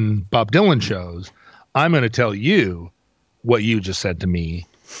 7 Bob Dylan shows, I'm going to tell you what you just said to me.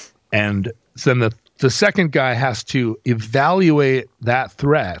 And then the second guy has to evaluate that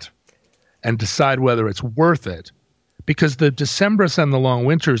threat and decide whether it's worth it. Because the Decemberists and the Long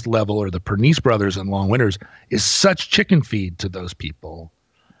Winters level, or the Pernice Brothers and Long Winters, is such chicken feed to those people.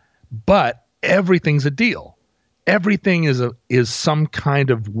 But everything's a deal. Everything is some kind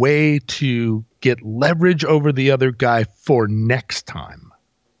of way to get leverage over the other guy for next time.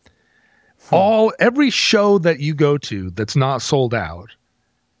 Every show that you go to that's not sold out,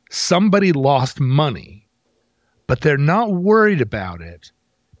 somebody lost money, but they're not worried about it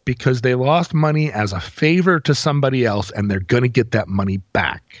because they lost money as a favor to somebody else, and they're going to get that money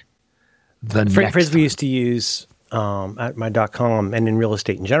back. Phrase we used to use at my .com and in real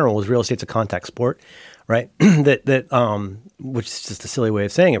estate in general was real estate's a contact sport, right? Which is just a silly way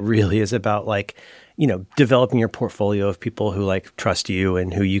of saying it. Really is about developing your portfolio of people who trust you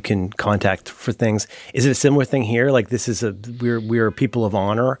and who you can contact for things. Is it a similar thing here? This is we're people of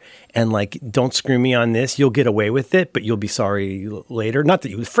honor, and don't screw me on this. You'll get away with it, but you'll be sorry later. Not that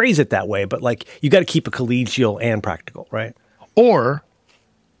you would phrase it that way, but you got to keep it collegial and practical, right? Or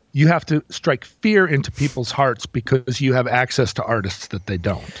you have to strike fear into people's hearts because you have access to artists that they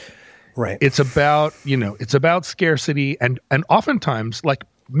don't. Right. It's about, it's about scarcity. And oftentimes,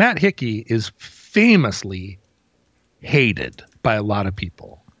 Matt Hickey is famously hated by a lot of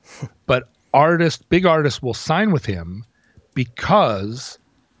people. But big artists will sign with him because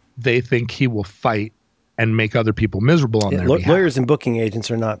they think he will fight and make other people miserable on their behalf. Lawyers and booking agents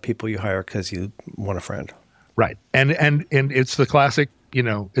are not people you hire because you want a friend. Right. And it's the classic,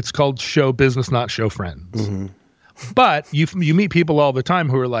 it's called show business, not show friends. Mm-hmm. But you meet people all the time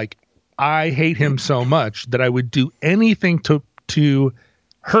who are like, I hate him so much that I would do anything to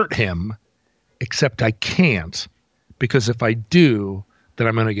hurt him except I can't, because if I do, then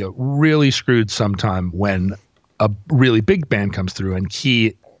I'm going to get really screwed sometime when a really big band comes through and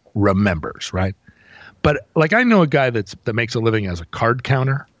he remembers, right? But like I know a guy that makes a living as a card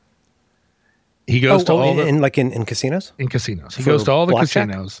counter. He goes to all in casinos? In casinos. He goes to all the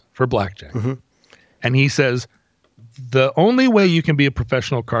casinos for blackjack. Mm-hmm. And he says, the only way you can be a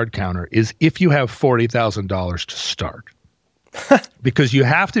professional card counter is if you have $40,000 to start. Because you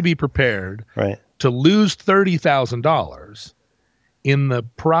have to be prepared to lose $30,000 in the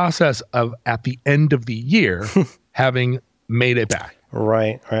process of, at the end of the year, having made it back.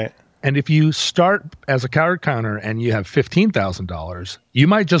 Right. And if you start as a card counter and you have $15,000, you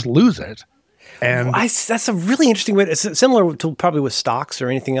might just lose it. And that's a really interesting way. It's similar to probably with stocks or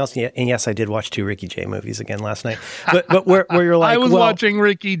anything else. And yes, I did watch 2 Ricky Jay movies again last night. But where you're like, I was watching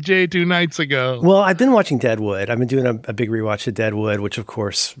Ricky Jay 2 nights ago. Well, I've been watching Deadwood. I've been doing a big rewatch of Deadwood, which of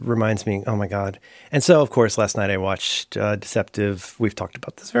course reminds me, oh my God. And so of course last night I watched Deceptive. We've talked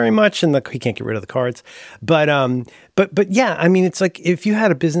about this very much, and he can't get rid of the cards. But yeah, I mean, it's like if you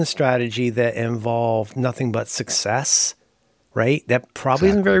had a business strategy that involved nothing but success. Right? That probably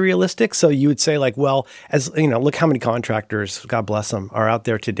isn't very realistic. So you would say like, well, as you know, look how many contractors, God bless them, are out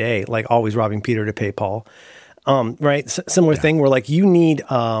there today, like always robbing Peter to pay Paul. Right? Similar thing where like you need,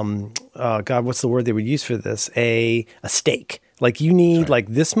 God, what's the word they would use for this? A stake. Like you need like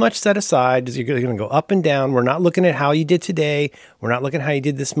this much set aside. You're going to go up and down. We're not looking at how you did today. We're not looking at how you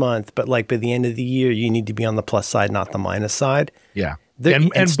did this month. But like by the end of the year, you need to be on the plus side, not the minus side. Yeah.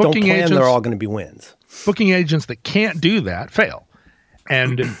 And booking agents, they're all going to be wins. Booking agents that can't do that fail.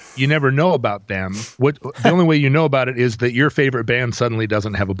 And you never know about them. The only way you know about it is that your favorite band suddenly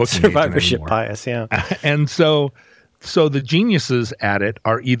doesn't have a booking survivorship agent anymore. Bias, yeah. And so the geniuses at it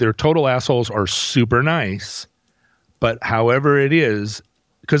are either total assholes or super nice. But however it is,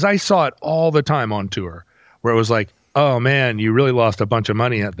 because I saw it all the time on tour, where it was like, oh man, you really lost a bunch of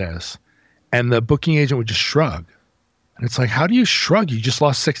money at this. And the booking agent would just shrug. And it's like, how do you shrug? You just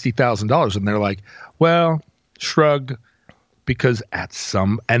lost $60,000. And they're like, well, shrug, because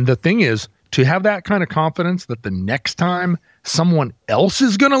and the thing is, to have that kind of confidence that the next time someone else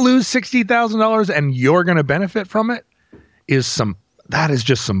is going to lose $60,000 and you're going to benefit from it that is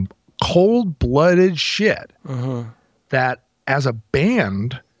just some cold-blooded shit. Uh-huh. That as a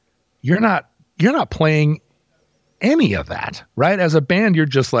band, you're not playing any of that, right? As a band, you're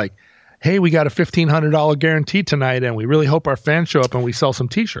just like, hey, we got a $1,500 guarantee tonight, and we really hope our fans show up and we sell some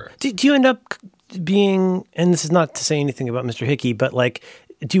T-shirts. Do you end up being, and this is not to say anything about Mr. Hickey, but like,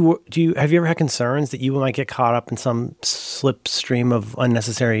 have you ever had concerns that you might get caught up in some slipstream of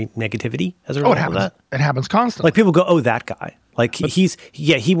unnecessary negativity as a result of that? It happens constantly. Like people go, oh, that guy. Like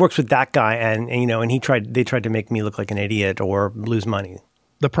he works with that guy, and you know, and they tried to make me look like an idiot or lose money.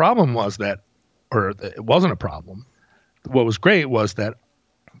 The problem was that, or it wasn't a problem. What was great was that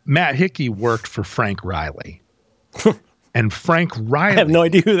Matt Hickey worked for Frank Riley. And Frank Riley... I have no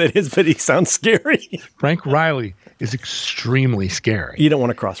idea who that is, but he sounds scary. Frank Riley is extremely scary. You don't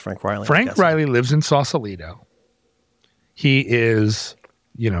want to cross Frank Riley. Frank Riley lives in Sausalito. He is,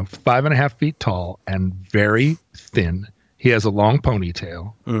 5.5 feet tall and very thin. He has a long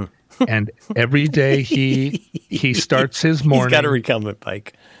ponytail. Mm. And every day he starts his morning... He's got a recumbent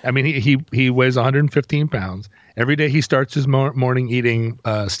bike. I mean, he weighs 115 pounds. Every day he starts his morning eating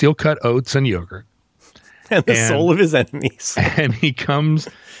steel-cut oats and yogurt. And the soul of his enemies. And he comes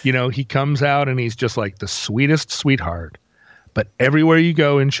out and he's just like the sweetest sweetheart. But everywhere you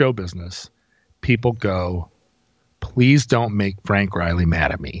go in show business, people go, please don't make Frank Riley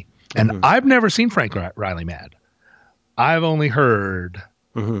mad at me. And I've never seen Frank Riley mad. I've only heard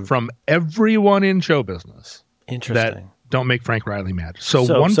from everyone in show business that don't make Frank Riley mad.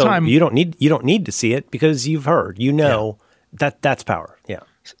 So one time you don't need to see it because you've heard, that's power. Yeah.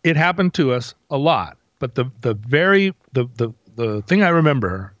 It happened to us a lot. But the thing I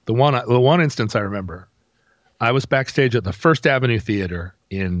remember, the one instance I remember, I was backstage at the First Avenue Theater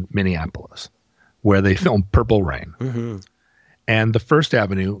in Minneapolis, where they filmed Purple Rain. Mm-hmm. And the First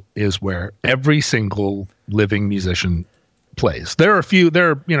Avenue is where every single living musician plays. There are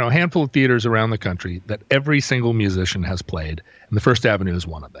a handful of theaters around the country that every single musician has played, and the First Avenue is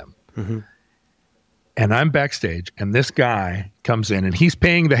one of them. Mm-hmm. And I'm backstage, and this guy comes in, and he's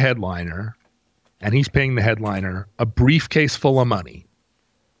paying the headliner. And he's paying the headliner a briefcase full of money.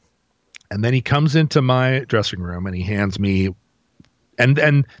 And then he comes into my dressing room and he hands me,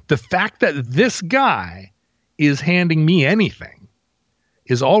 and the fact that this guy is handing me anything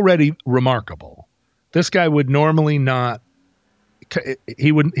is already remarkable. This guy would normally not,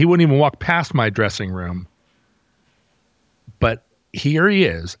 he wouldn't even walk past my dressing room. But here he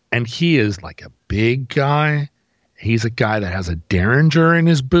is, and he is like a big guy. He's a guy that has a Derringer in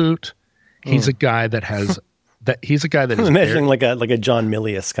his boot. He's a guy that has he's a guy that is imagining like a John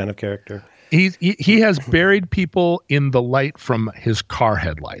Milius kind of character. He has buried people in the light from his car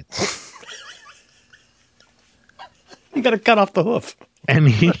headlights. You got to cut off the hoof. And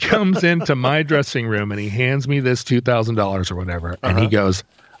he comes into my dressing room and he hands me this $2,000 or whatever. And he goes,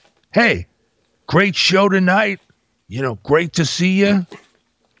 "Hey, great show tonight. Great to see you.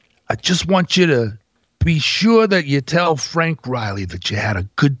 I just want you to be sure that you tell Frank Riley that you had a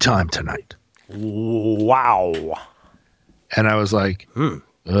good time tonight." Wow. And I was like,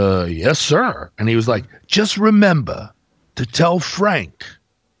 yes, sir. And he was like, "Just remember to tell Frank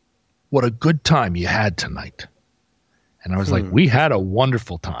what a good time you had tonight." And I was like, we had a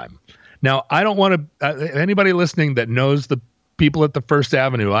wonderful time. Now, I don't want to, anybody listening that knows the people at the First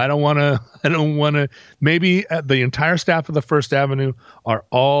Avenue, I don't want to, maybe the entire staff of the First Avenue are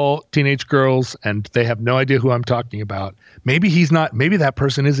all teenage girls and they have no idea who I'm talking about. Maybe maybe that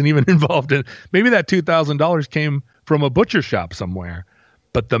person isn't even involved in, maybe that $2,000 came from a butcher shop somewhere.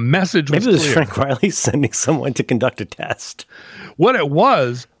 But the message was maybe it was clear. Frank Riley sending someone to conduct a test. What it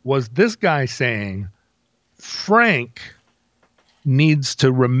was this guy saying, Frank needs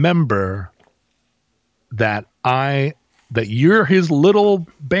to remember that you're his little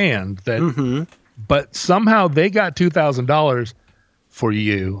band but somehow they got $2,000 for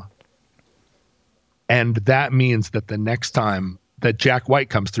you. And that means that the next time that Jack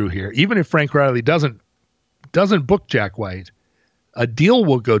White comes through here, even if Frank Riley doesn't book Jack White, a deal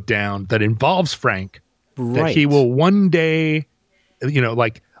will go down that involves Frank, that he will one day,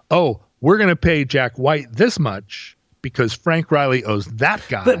 we're going to pay Jack White this much because Frank Riley owes that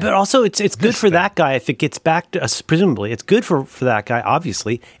guy. But also it's good for that guy if it gets back to us. Presumably, it's good for that guy.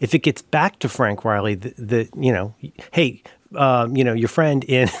 Obviously, if it gets back to Frank Riley, hey, your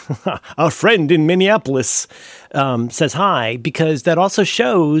friend our friend in Minneapolis says hi, because that also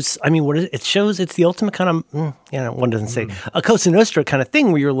shows. I mean, it shows? It's the ultimate kind of one doesn't say a Cosa Nostra kind of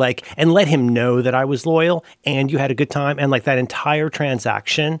thing where you're like, and let him know that I was loyal and you had a good time, and like that entire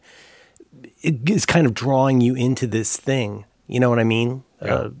transaction. It is kind of drawing you into this thing. You know what I mean?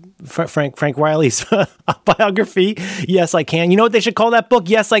 Yeah. Frank Riley's biography. Yes, I can. You know what they should call that book?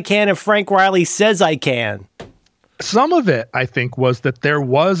 Yes, I can. If Frank Riley says I can. Some of it, I think, was that there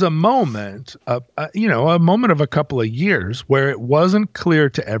was a moment, a moment of a couple of years where it wasn't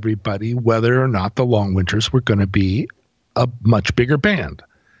clear to everybody whether or not the Long Winters were going to be a much bigger band.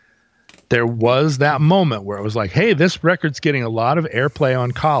 There was that moment where it was like, hey, this record's getting a lot of airplay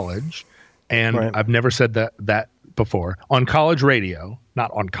on college. And I've never said that before. On college radio,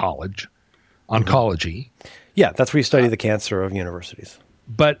 not on college, oncology. Yeah, that's where you study the cancer of universities.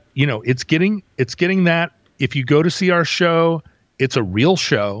 But, it's getting that. If you go to see our show, it's a real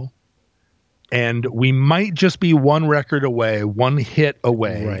show. And we might just be one record away, one hit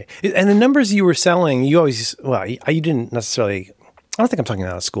away. Right. And the numbers you were selling, you didn't necessarily... I don't think I'm talking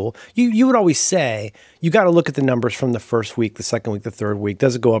out of school. You would always say, you got to look at the numbers from the first week, the second week, the third week.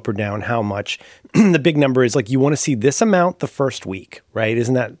 Does it go up or down? How much? The big number is like, you want to see this amount the first week, right?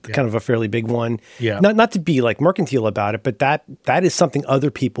 Isn't that kind of a fairly big one? Yeah. Not to be like mercantile about it, but that is something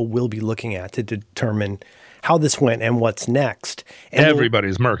other people will be looking at to determine how this went and what's next. And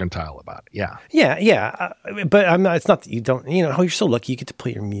everybody's mercantile about it. Yeah. Yeah. But I'm not, it's not that you don't, you're so lucky you get to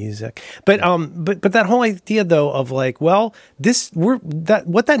play your music. But that whole idea though of like, well,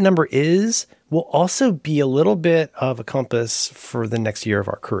 what that number is will also be a little bit of a compass for the next year of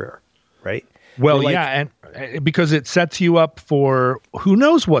our career. Right. Well, and because it sets you up for who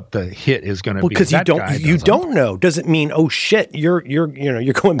knows what the hit is going to be. Because you don't know. Does it mean, oh shit, you're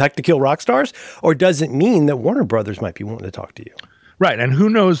going back to kill rock stars, or does it mean that Warner Brothers might be wanting to talk to you? Right, and who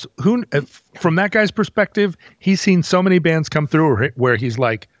knows? From that guy's perspective, he's seen so many bands come through where he's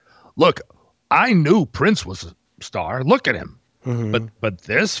like, look, I knew Prince was a star. Look at him. Mm-hmm. But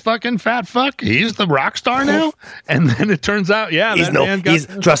this fucking fat fuck, he's the rock star now? And then it turns out,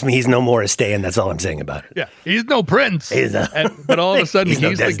 trust me, he's no more Stan. That's all I'm saying about it. Yeah, he's no Prince. But all of a sudden,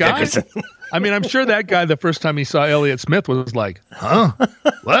 he's the guy. I mean, I'm sure that guy, the first time he saw Elliott Smith, was like, huh?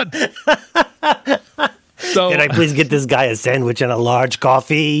 What? So, can I please get this guy a sandwich and a large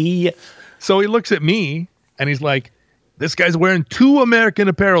coffee? So he looks at me, and he's like, this guy's wearing 2 American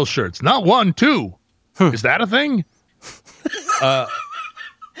Apparel shirts. Not 1, 2. Is that a thing?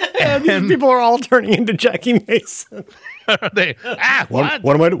 And these people are all turning into Jackie Mason. What?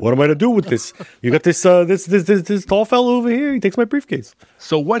 What am I to do with this? You got this this tall fellow over here. He takes my briefcase.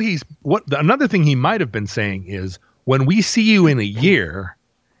 So another thing he might have been saying is, when we see you in a year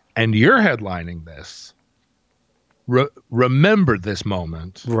and you're headlining this, remember this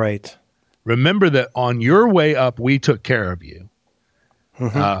moment. Right. Remember that on your way up, we took care of you.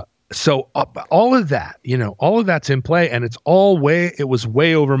 So all of that, all of that's in play, and it was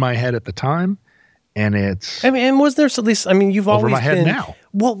way over my head at the time. And and was there at least, you've over always my head been, now.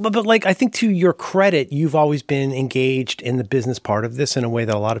 Well, but like, I think to your credit, you've always been engaged in the business part of this in a way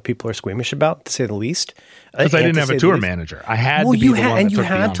that a lot of people are squeamish about, to say the least. Because I didn't have a tour manager. I had to be you the had, one and that you took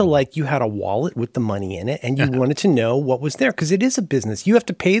had the to envelope. you had a wallet with the money in it, and you wanted to know what was there because it is a business. You have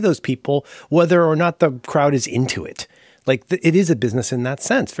to pay those people whether or not the crowd is into it. Like it is a business in that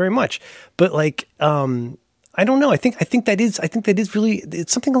sense, very much. But like, I don't know. I think that is really,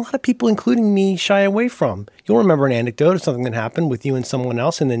 it's something a lot of people, including me, shy away from. You'll remember an anecdote of something that happened with you and someone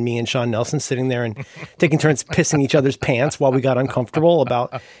else, and then me and Sean Nelson sitting there and taking turns pissing each other's pants while we got uncomfortable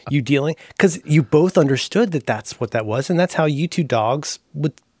about you dealing, because you both understood that that's what that was, and that's how you two dogs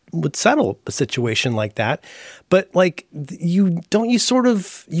would settle a situation like that. But like, you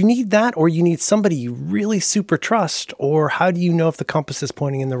need that, or you need somebody you really super trust, or how do you know if the compass is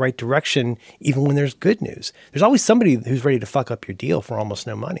pointing in the right direction even when there's good news? There's always somebody who's ready to fuck up your deal for almost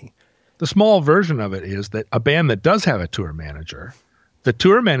no money. The small version of it is that a band that does have a tour manager, the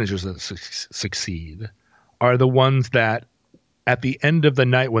tour managers that succeed are the ones that at the end of the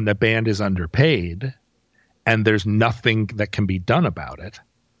night when the band is underpaid and there's nothing that can be done about it,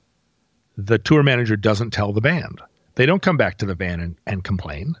 the tour manager doesn't tell the band. They don't come back to the band and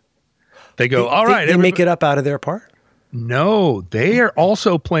complain. They go, all right. They make it up out of their part? No, they are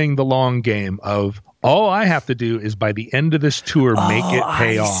also playing the long game of all I have to do is by the end of this tour, make it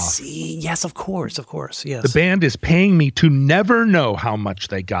pay off. See. Yes, of course. Yes. The band is paying me to never know how much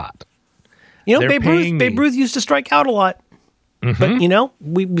they got. Babe Ruth used to strike out a lot. But,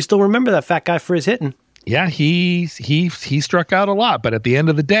 we still remember that fat guy for his hitting. Yeah, he struck out a lot, but at the end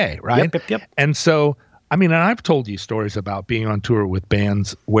of the day, right? Yep. And so, and I've told you stories about being on tour with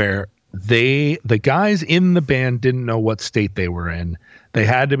bands where the guys in the band didn't know what state they were in. They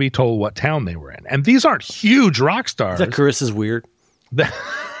had to be told what town they were in. And these aren't huge rock stars. That Carissa's weird. They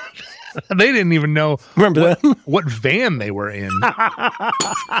didn't even know what van they were in.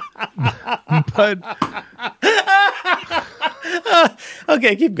 But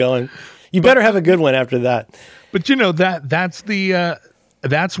okay, keep going. You better have a good one after that. But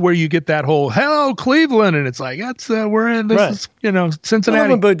that's where you get that whole "Hello, Cleveland," and it's like we're in this is Cincinnati.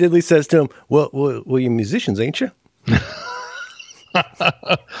 When Bo Diddley says to him, "Well, you musicians, ain't you?"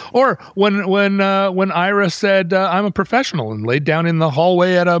 Or when Ira said, "I'm a professional," and laid down in the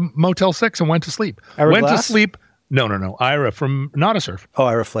hallway at a Motel 6 and went to sleep. Ira to sleep. No. Ira from Not a Surf. Oh,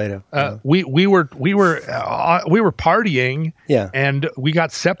 Ira Flato. We were partying. Yeah. And we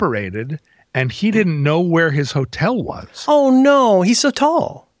got separated, and he didn't know where his hotel was. Oh no, he's so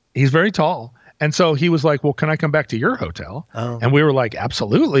tall. He's very tall. And so he was like, well, can I come back to your hotel? Oh. And we were like,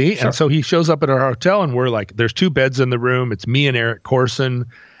 absolutely. Sure. And so he shows up at our hotel, and we're like, there's 2 beds in the room. It's me and Eric Corson.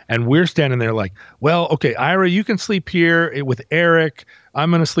 And we're standing there like, well, okay, Ira, you can sleep here with Eric.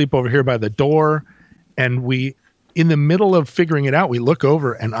 I'm going to sleep over here by the door. And in the middle of figuring it out, we look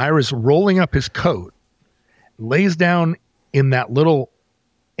over, and Ira's rolling up his coat, lays down in that little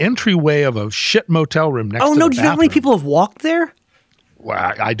entryway of a shit motel room next to the bathroom. Do you know how many people have walked there?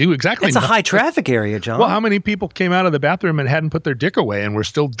 Well, I do exactly. It's a high traffic area, John. Well, how many people came out of the bathroom and hadn't put their dick away and were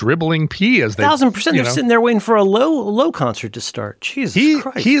still dribbling pee as they 1,000%. They're sitting there waiting for a low concert to start. Jesus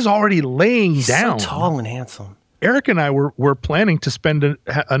Christ. He's already laying down. So tall and handsome. Eric and I were planning to spend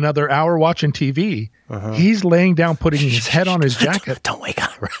another hour watching TV. He's laying down, putting his head on his jacket. Don't wake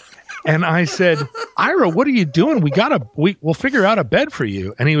Ira. And I said, Ira, what are you doing? We'll figure out a bed for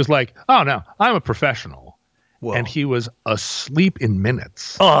you. And he was like, oh no, I'm a professional. Whoa. And he was asleep in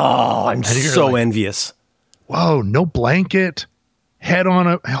minutes. Oh, I'm so envious. Whoa, no blanket, head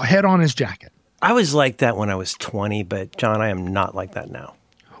on his jacket. I was like that when I was 20, but John, I am not like that now.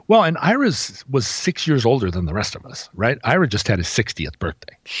 Well, and Ira was 6 years older than the rest of us, right? Ira just had his 60th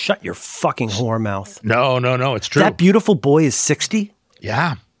birthday. Shut your fucking whore mouth. No, it's true. That beautiful boy is 60?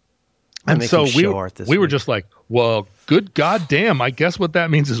 Yeah. And so we were just like, well, good goddamn, I guess what that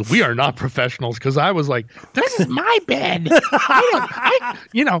means is we are not professionals, because I was like, this is my bed. I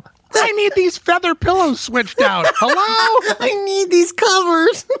need these feather pillows switched out. Hello? I need these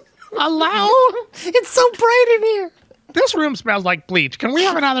covers. Hello? It's so bright in here. This room smells like bleach. Can we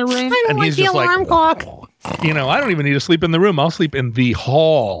have another room? I don't like the alarm clock. I don't even need to sleep in the room. I'll sleep in the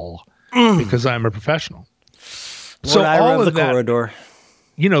hall because I'm a professional. So all of the corridor.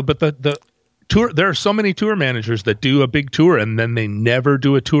 But the tour, there are so many tour managers that do a big tour and then they never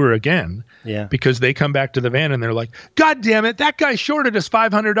do a tour again. Yeah. Because they come back to the van and they're like, God damn it, that guy shorted us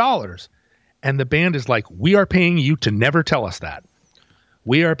 $500. And the band is like, we are paying you to never tell us that.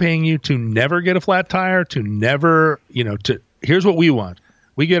 We are paying you to never get a flat tire, to never, here's what we want.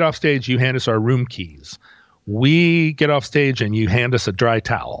 We get off stage, you hand us our room keys. We get off stage and you hand us a dry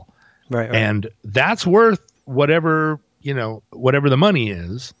towel. Right. And that's worth whatever the money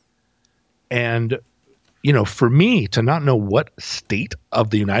is. And, for me to not know what state of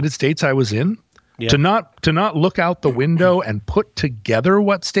the United States I was in, to not look out the window and put together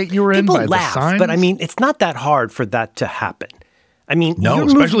what state you were in by laugh, the signs. but I mean, it's not that hard for that to happen. I mean, no,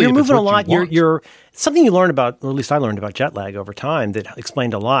 you're moving a lot. You you're something you learn about, or at least I learned about jet lag over time that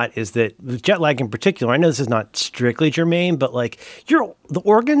explained a lot, is that with jet lag in particular, I know this is not strictly germane, but like the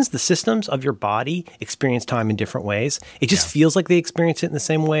organs, the systems of your body experience time in different ways. It just feels like they experience it in the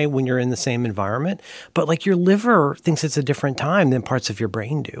same way when you're in the same environment. But like your liver thinks it's a different time than parts of your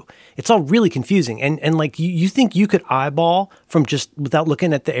brain do. It's all really confusing. And like you think you could eyeball from just without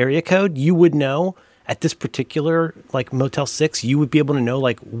looking at the area code, you would know at this particular like Motel 6, you would be able to know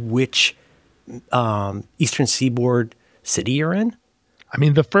like which Eastern Seaboard city you're in? I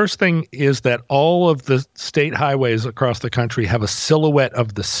mean, the first thing is that all of the state highways across the country have a silhouette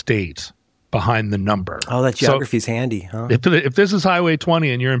of the state behind the number. Oh, that geography's handy, huh? If this is Highway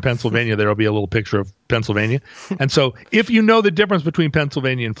 20 and you're in Pennsylvania, there'll be a little picture of Pennsylvania. And so if you know the difference between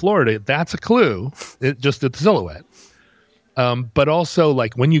Pennsylvania and Florida, that's a clue. Just the silhouette. But also,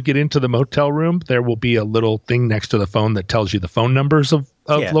 like when you get into the motel room, there will be a little thing next to the phone that tells you the phone numbers of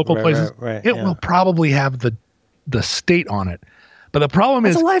local places. Right, it will probably have the state on it. But the problem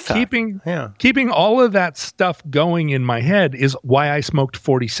is keeping all of that stuff going in my head is why I smoked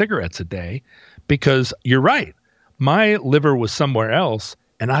 40 cigarettes a day, because you're right. My liver was somewhere else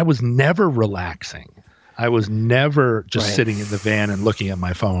and I was never relaxing. I was never just sitting in the van and looking at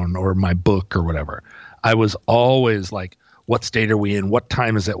my phone or my book or whatever. I was always like, what state are we in? What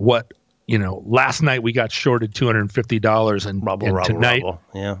time is it? Last night we got shorted $250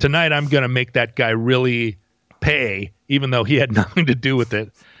 and tonight I'm going to make that guy really pay, even though he had nothing to do with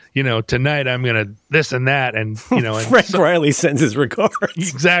it. Tonight I'm going to this and that. And, and Frank Riley sends his regards.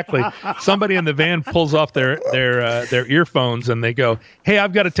 Exactly. Somebody in the van pulls off their earphones and they go, hey,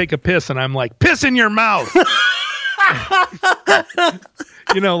 I've got to take a piss. And I'm like, piss in your mouth.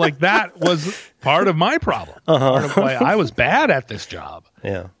 Like that was part of my problem. Part of why I was bad at this job.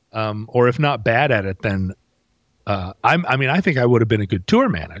 Yeah. Or if not bad at it, then I think I would have been a good tour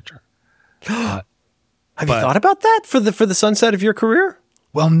manager. Have you thought about that for the sunset of your career?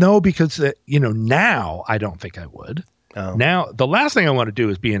 Well, no, because now I don't think I would. Oh. Now the last thing I want to do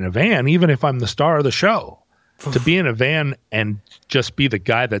is be in a van, even if I'm the star of the show. To be in a van and just be the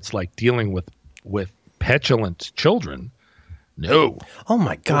guy that's like dealing with petulant children. No. Oh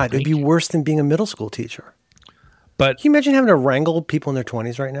my God, it'd be worse than being a middle school teacher. But can you imagine having to wrangle people in their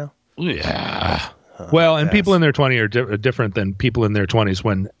 20s right now? Yeah. Well, and people in their 20s are different than people in their 20s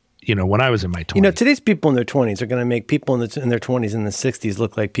when I was in my 20s. Today's people in their 20s are going to make people in their 20s in the 60s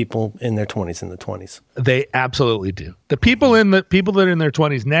look like people in their 20s in the 20s. They absolutely do. The people that are in their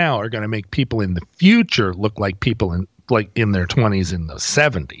 20s now are going to make people in the future look like people in their 20s in the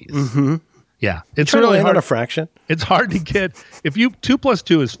 70s. Mm-hmm. Yeah, it's really hard. On a fraction. It's hard to get. If 2 +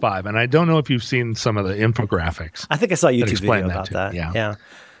 2 is 5, and I don't know if you've seen some of the infographics. I think I saw a YouTube video about that. Yeah.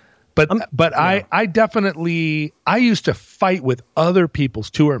 But I definitely used to fight with other people's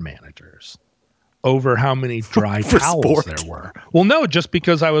tour managers over how many dry towels there were. Well, no, just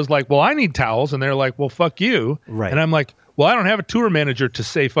because I was like, well, I need towels, and they're like, well, fuck you. Right. And I'm like, well, I don't have a tour manager to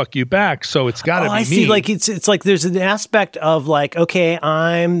say fuck you back, so it's got to be me. I see. Like it's like there's an aspect of like, okay,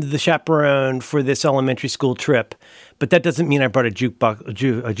 I'm the chaperone for this elementary school trip, but that doesn't mean I brought a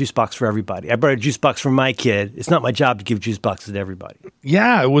juice box for everybody. I brought a juice box for my kid. It's not my job to give juice boxes to everybody.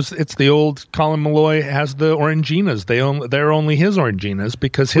 Yeah, it's the old Colin Malloy has the Oranginas. They're only his Oranginas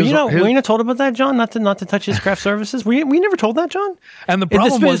because his. Were you not told about that, John? Not to touch his craft services. We never told that, John. And the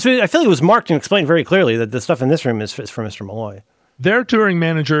problem was, I feel like it was marked and explained very clearly that the stuff in this room is for Mr. Malloy. Their tour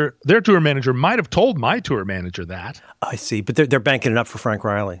manager might have told my tour manager that. I see, but they're banking it up for Frank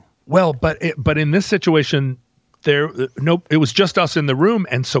Riley. Well, but in this situation. It was just us in the room,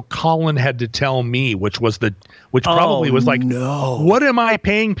 and so Colin had to tell me, which probably was like, no, what am I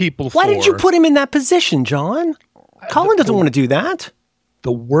paying people for? Why did you put him in that position, John? Colin doesn't want to do that.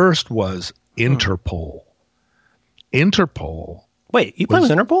 The worst was Interpol. Interpol. Wait, you play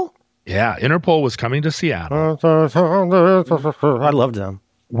with Interpol? Yeah, Interpol was coming to Seattle. I loved them.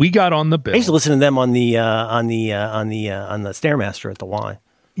 We got on the bill. I used to listen to them on the Stairmaster at the Y.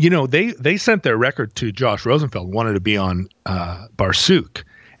 They sent their record to Josh Rosenfeld, wanted to be on Barsook,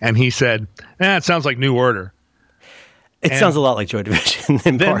 and he said, it sounds like New Order. It sounds a lot like Joy Division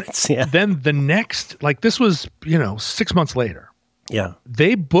in parts. Yeah. Then the next, like this was, 6 months later. Yeah.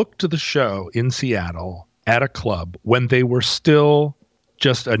 They booked the show in Seattle at a club when they were still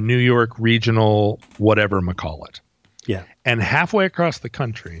just a New York regional, whatever call it. Yeah. And halfway across the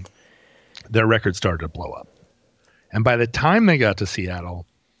country, their record started to blow up. And by the time they got to Seattle,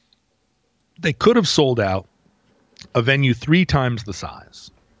 they could have sold out a venue 3 times the size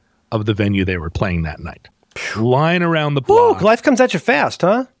of the venue they were playing that night. Line around the block. Ooh, life comes at you fast,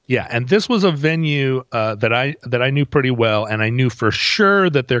 huh? Yeah, and this was a venue that I knew pretty well, and I knew for sure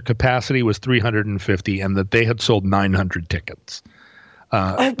that their capacity was 350 and that they had sold 900 tickets.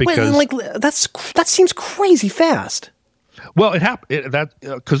 Because that seems crazy fast. Well, it happened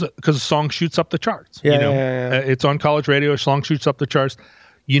because a song shoots up the charts. Yeah. It's on college radio. A song shoots up the charts.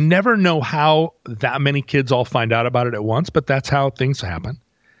 You never know how that many kids all find out about it at once, but that's how things happen.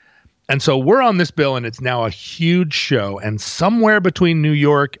 And so we're on this bill, and it's now a huge show. And somewhere between New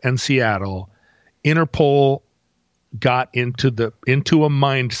York and Seattle, Interpol got into a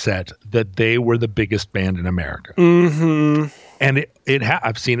mindset that they were the biggest band in America. Mm-hmm. And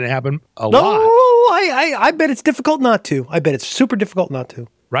I've seen it happen a lot. Oh, I bet it's difficult not to. I bet it's super difficult not to.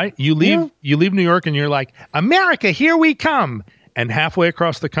 Right? You leave New York and you're like, America, here we come. And halfway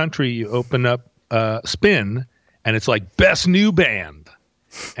across the country, you open up Spin, and it's like best new band.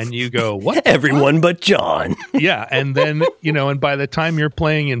 And you go, what? Everyone but John. Yeah. And then, and by the time you're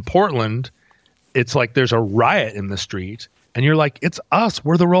playing in Portland, it's like there's a riot in the street. And you're like, it's us.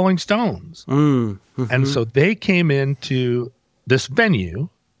 We're the Rolling Stones. Mm-hmm. And so they came into this venue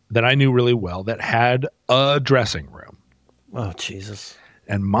that I knew really well that had a dressing room. Oh, Jesus.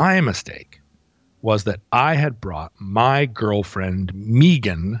 And my mistake was that I had brought my girlfriend,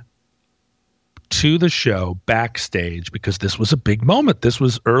 Megan, to the show backstage because this was a big moment. This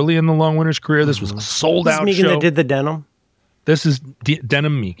was early in the Long Winter's career. This was a sold-out show. This is Megan that did the denim? This is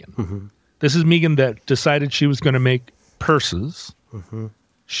Denim Megan. Mm-hmm. This is Megan that decided she was going to make purses. Mm-hmm.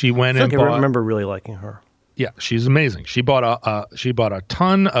 She went and bought. I remember really liking her. Yeah, she's amazing. She bought a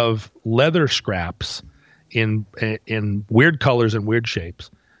ton of leather scraps in weird colors and weird shapes.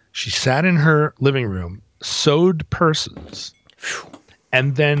 She sat in her living room, sewed purses,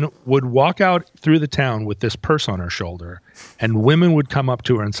 and then would walk out through the town with this purse on her shoulder, and women would come up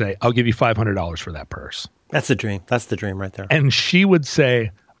to her and say, "I'll give you $500 for that purse." That's the dream. That's the dream right there. And she would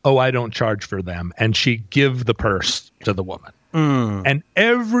say, "Oh, I don't charge for them," and she'd give the purse to the woman. And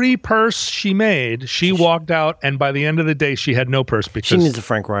every purse she made, she walked out, and by the end of the day, she had no purse because she needs a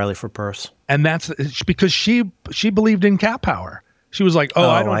Frank Riley for purse. And that's because she believed in cat power. She was like,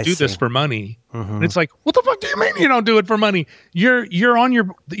 I don't do this for money. Mm-hmm. And it's like, what the fuck do you mean you don't do it for money? You're on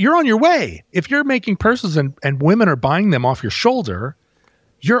your way. If you're making purses and women are buying them off your shoulder,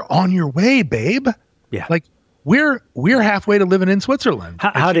 you're on your way, babe. Yeah. Like we're halfway to living in Switzerland.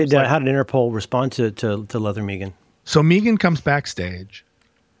 How did Interpol respond to Leather Megan? So Megan comes backstage,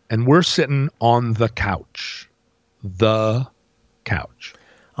 and we're sitting on the couch. The couch.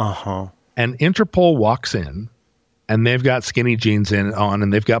 Uh-huh. And Interpol walks in, and they've got skinny jeans on,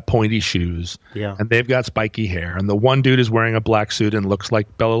 and they've got pointy shoes. Yeah. And they've got spiky hair. And the one dude is wearing a black suit and looks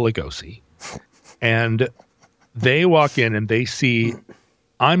like Bela Lugosi. And they walk in, and they see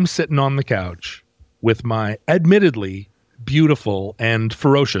I'm sitting on the couch with my admittedly beautiful and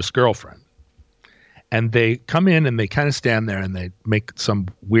ferocious girlfriend. And they come in and they kind of stand there and they make some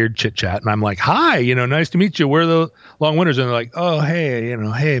weird chit chat. And I'm like, hi, nice to meet you. We're the Long Winters. And they're like, oh, hey,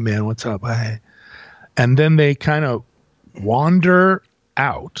 hey, man, what's up? Hey. And then they kind of wander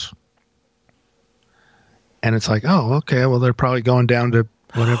out. And it's like, oh, okay, well, they're probably going down to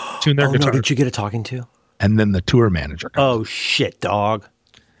whatever, tune their guitar. No, did you get a talking to? And then the tour manager comes. Oh, shit, dog.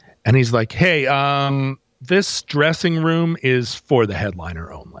 And he's like, hey, this dressing room is for the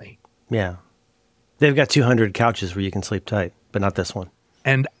headliner only. Yeah. They've got 200 couches where you can sleep tight, but not this one.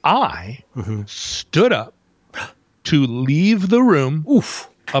 And I stood up to leave the room. Oof.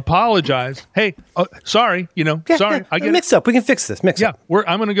 Apologize. Hey, sorry. Sorry. Yeah, I get mix up. We can fix this. Mix up.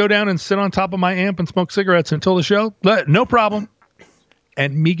 I'm going to go down and sit on top of my amp and smoke cigarettes until the show. No problem.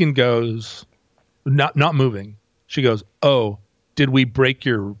 And Megan goes, not moving. She goes, oh, did we break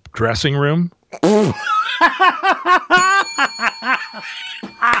your dressing room? Oh!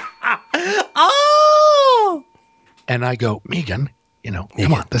 And I go, Megan,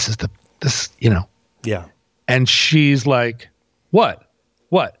 come on, this. Yeah. And she's like, what?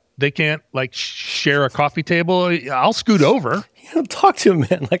 They can't share a coffee table? I'll scoot over. You don't talk to a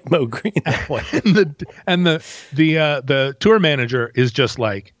man like Mo Green that way. and the tour manager is just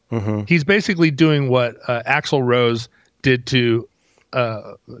like, he's basically doing what Axl Rose did to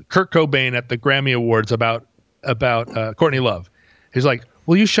Kurt Cobain at the Grammy Awards about Courtney Love. He's like,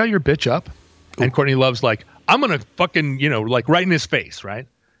 will you shut your bitch up? And Courtney Love's like, I'm going to fucking, like right in his face, right?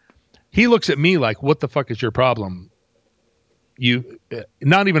 He looks at me like, what the fuck is your problem? You,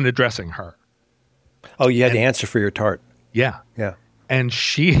 not even addressing her. Oh, you had to answer for your tart. Yeah. Yeah. And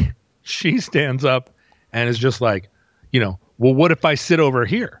she stands up and is just like, well, what if I sit over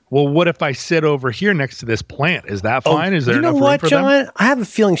here? Well, what if I sit over here next to this plant? Is that fine? Is there enough room for John? them? I have a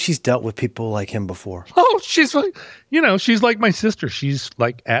feeling she's dealt with people like him before. Oh, she's like, she's like my sister. She's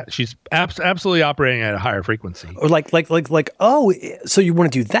like, absolutely operating at a higher frequency. Or like, oh, so you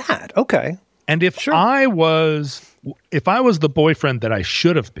want to do that? Okay. And if I was the boyfriend that I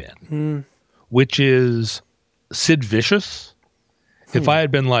should have been, which is Sid Vicious, if I had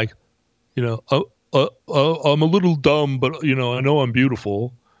been like, I'm a little dumb, but I know I'm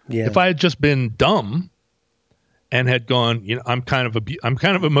beautiful. Yeah. If I had just been dumb and had gone, I'm kind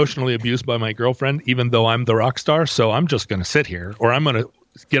of emotionally abused by my girlfriend, even though I'm the rock star. So I'm just going to sit here, or I'm going to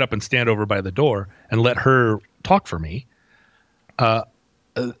get up and stand over by the door and let her talk for me.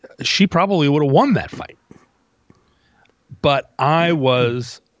 She probably would have won that fight. But I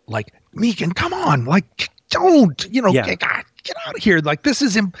was like, Megan, come on, like, don't, get out of here. Like, this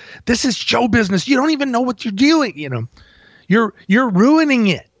is show business. You don't even know what you're doing. You're ruining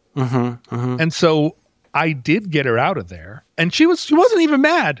it. And so I did get her out of there, and she wasn't even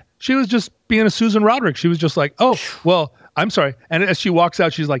mad. She was just being a Susan Roderick. She was just like, oh, well, I'm sorry. And as she walks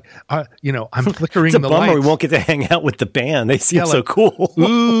out, she's like, I'm flickering it's a the bummer lights. We won't get to hang out with the band. They seem so cool.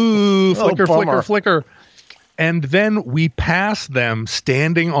 Ooh, flicker, bummer. flicker. And then we passed them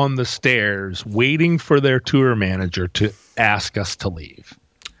standing on the stairs, waiting for their tour manager to ask us to leave.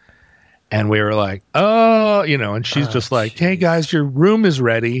 And we were like, oh, and she's just like, hey, guys, your room is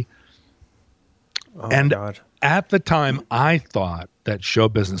ready. Oh, and God. At the time, I thought that show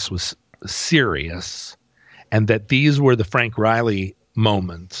business was serious and that these were the Frank Riley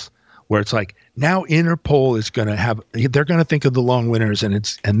moments where it's like, now Interpol is going to they're going to think of the long winners,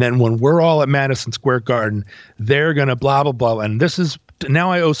 and then when we're all at Madison Square Garden, they're going to blah, blah, blah. And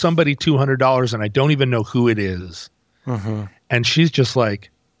now I owe somebody $200 and I don't even know who it is. And she's just like,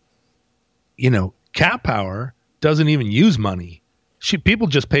 Cat Power doesn't even use money. People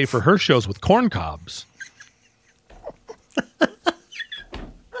just pay for her shows with corn cobs.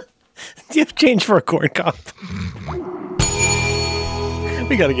 Do you have change for a corn cob?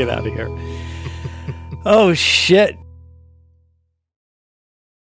 We got to get out of here. Oh, shit.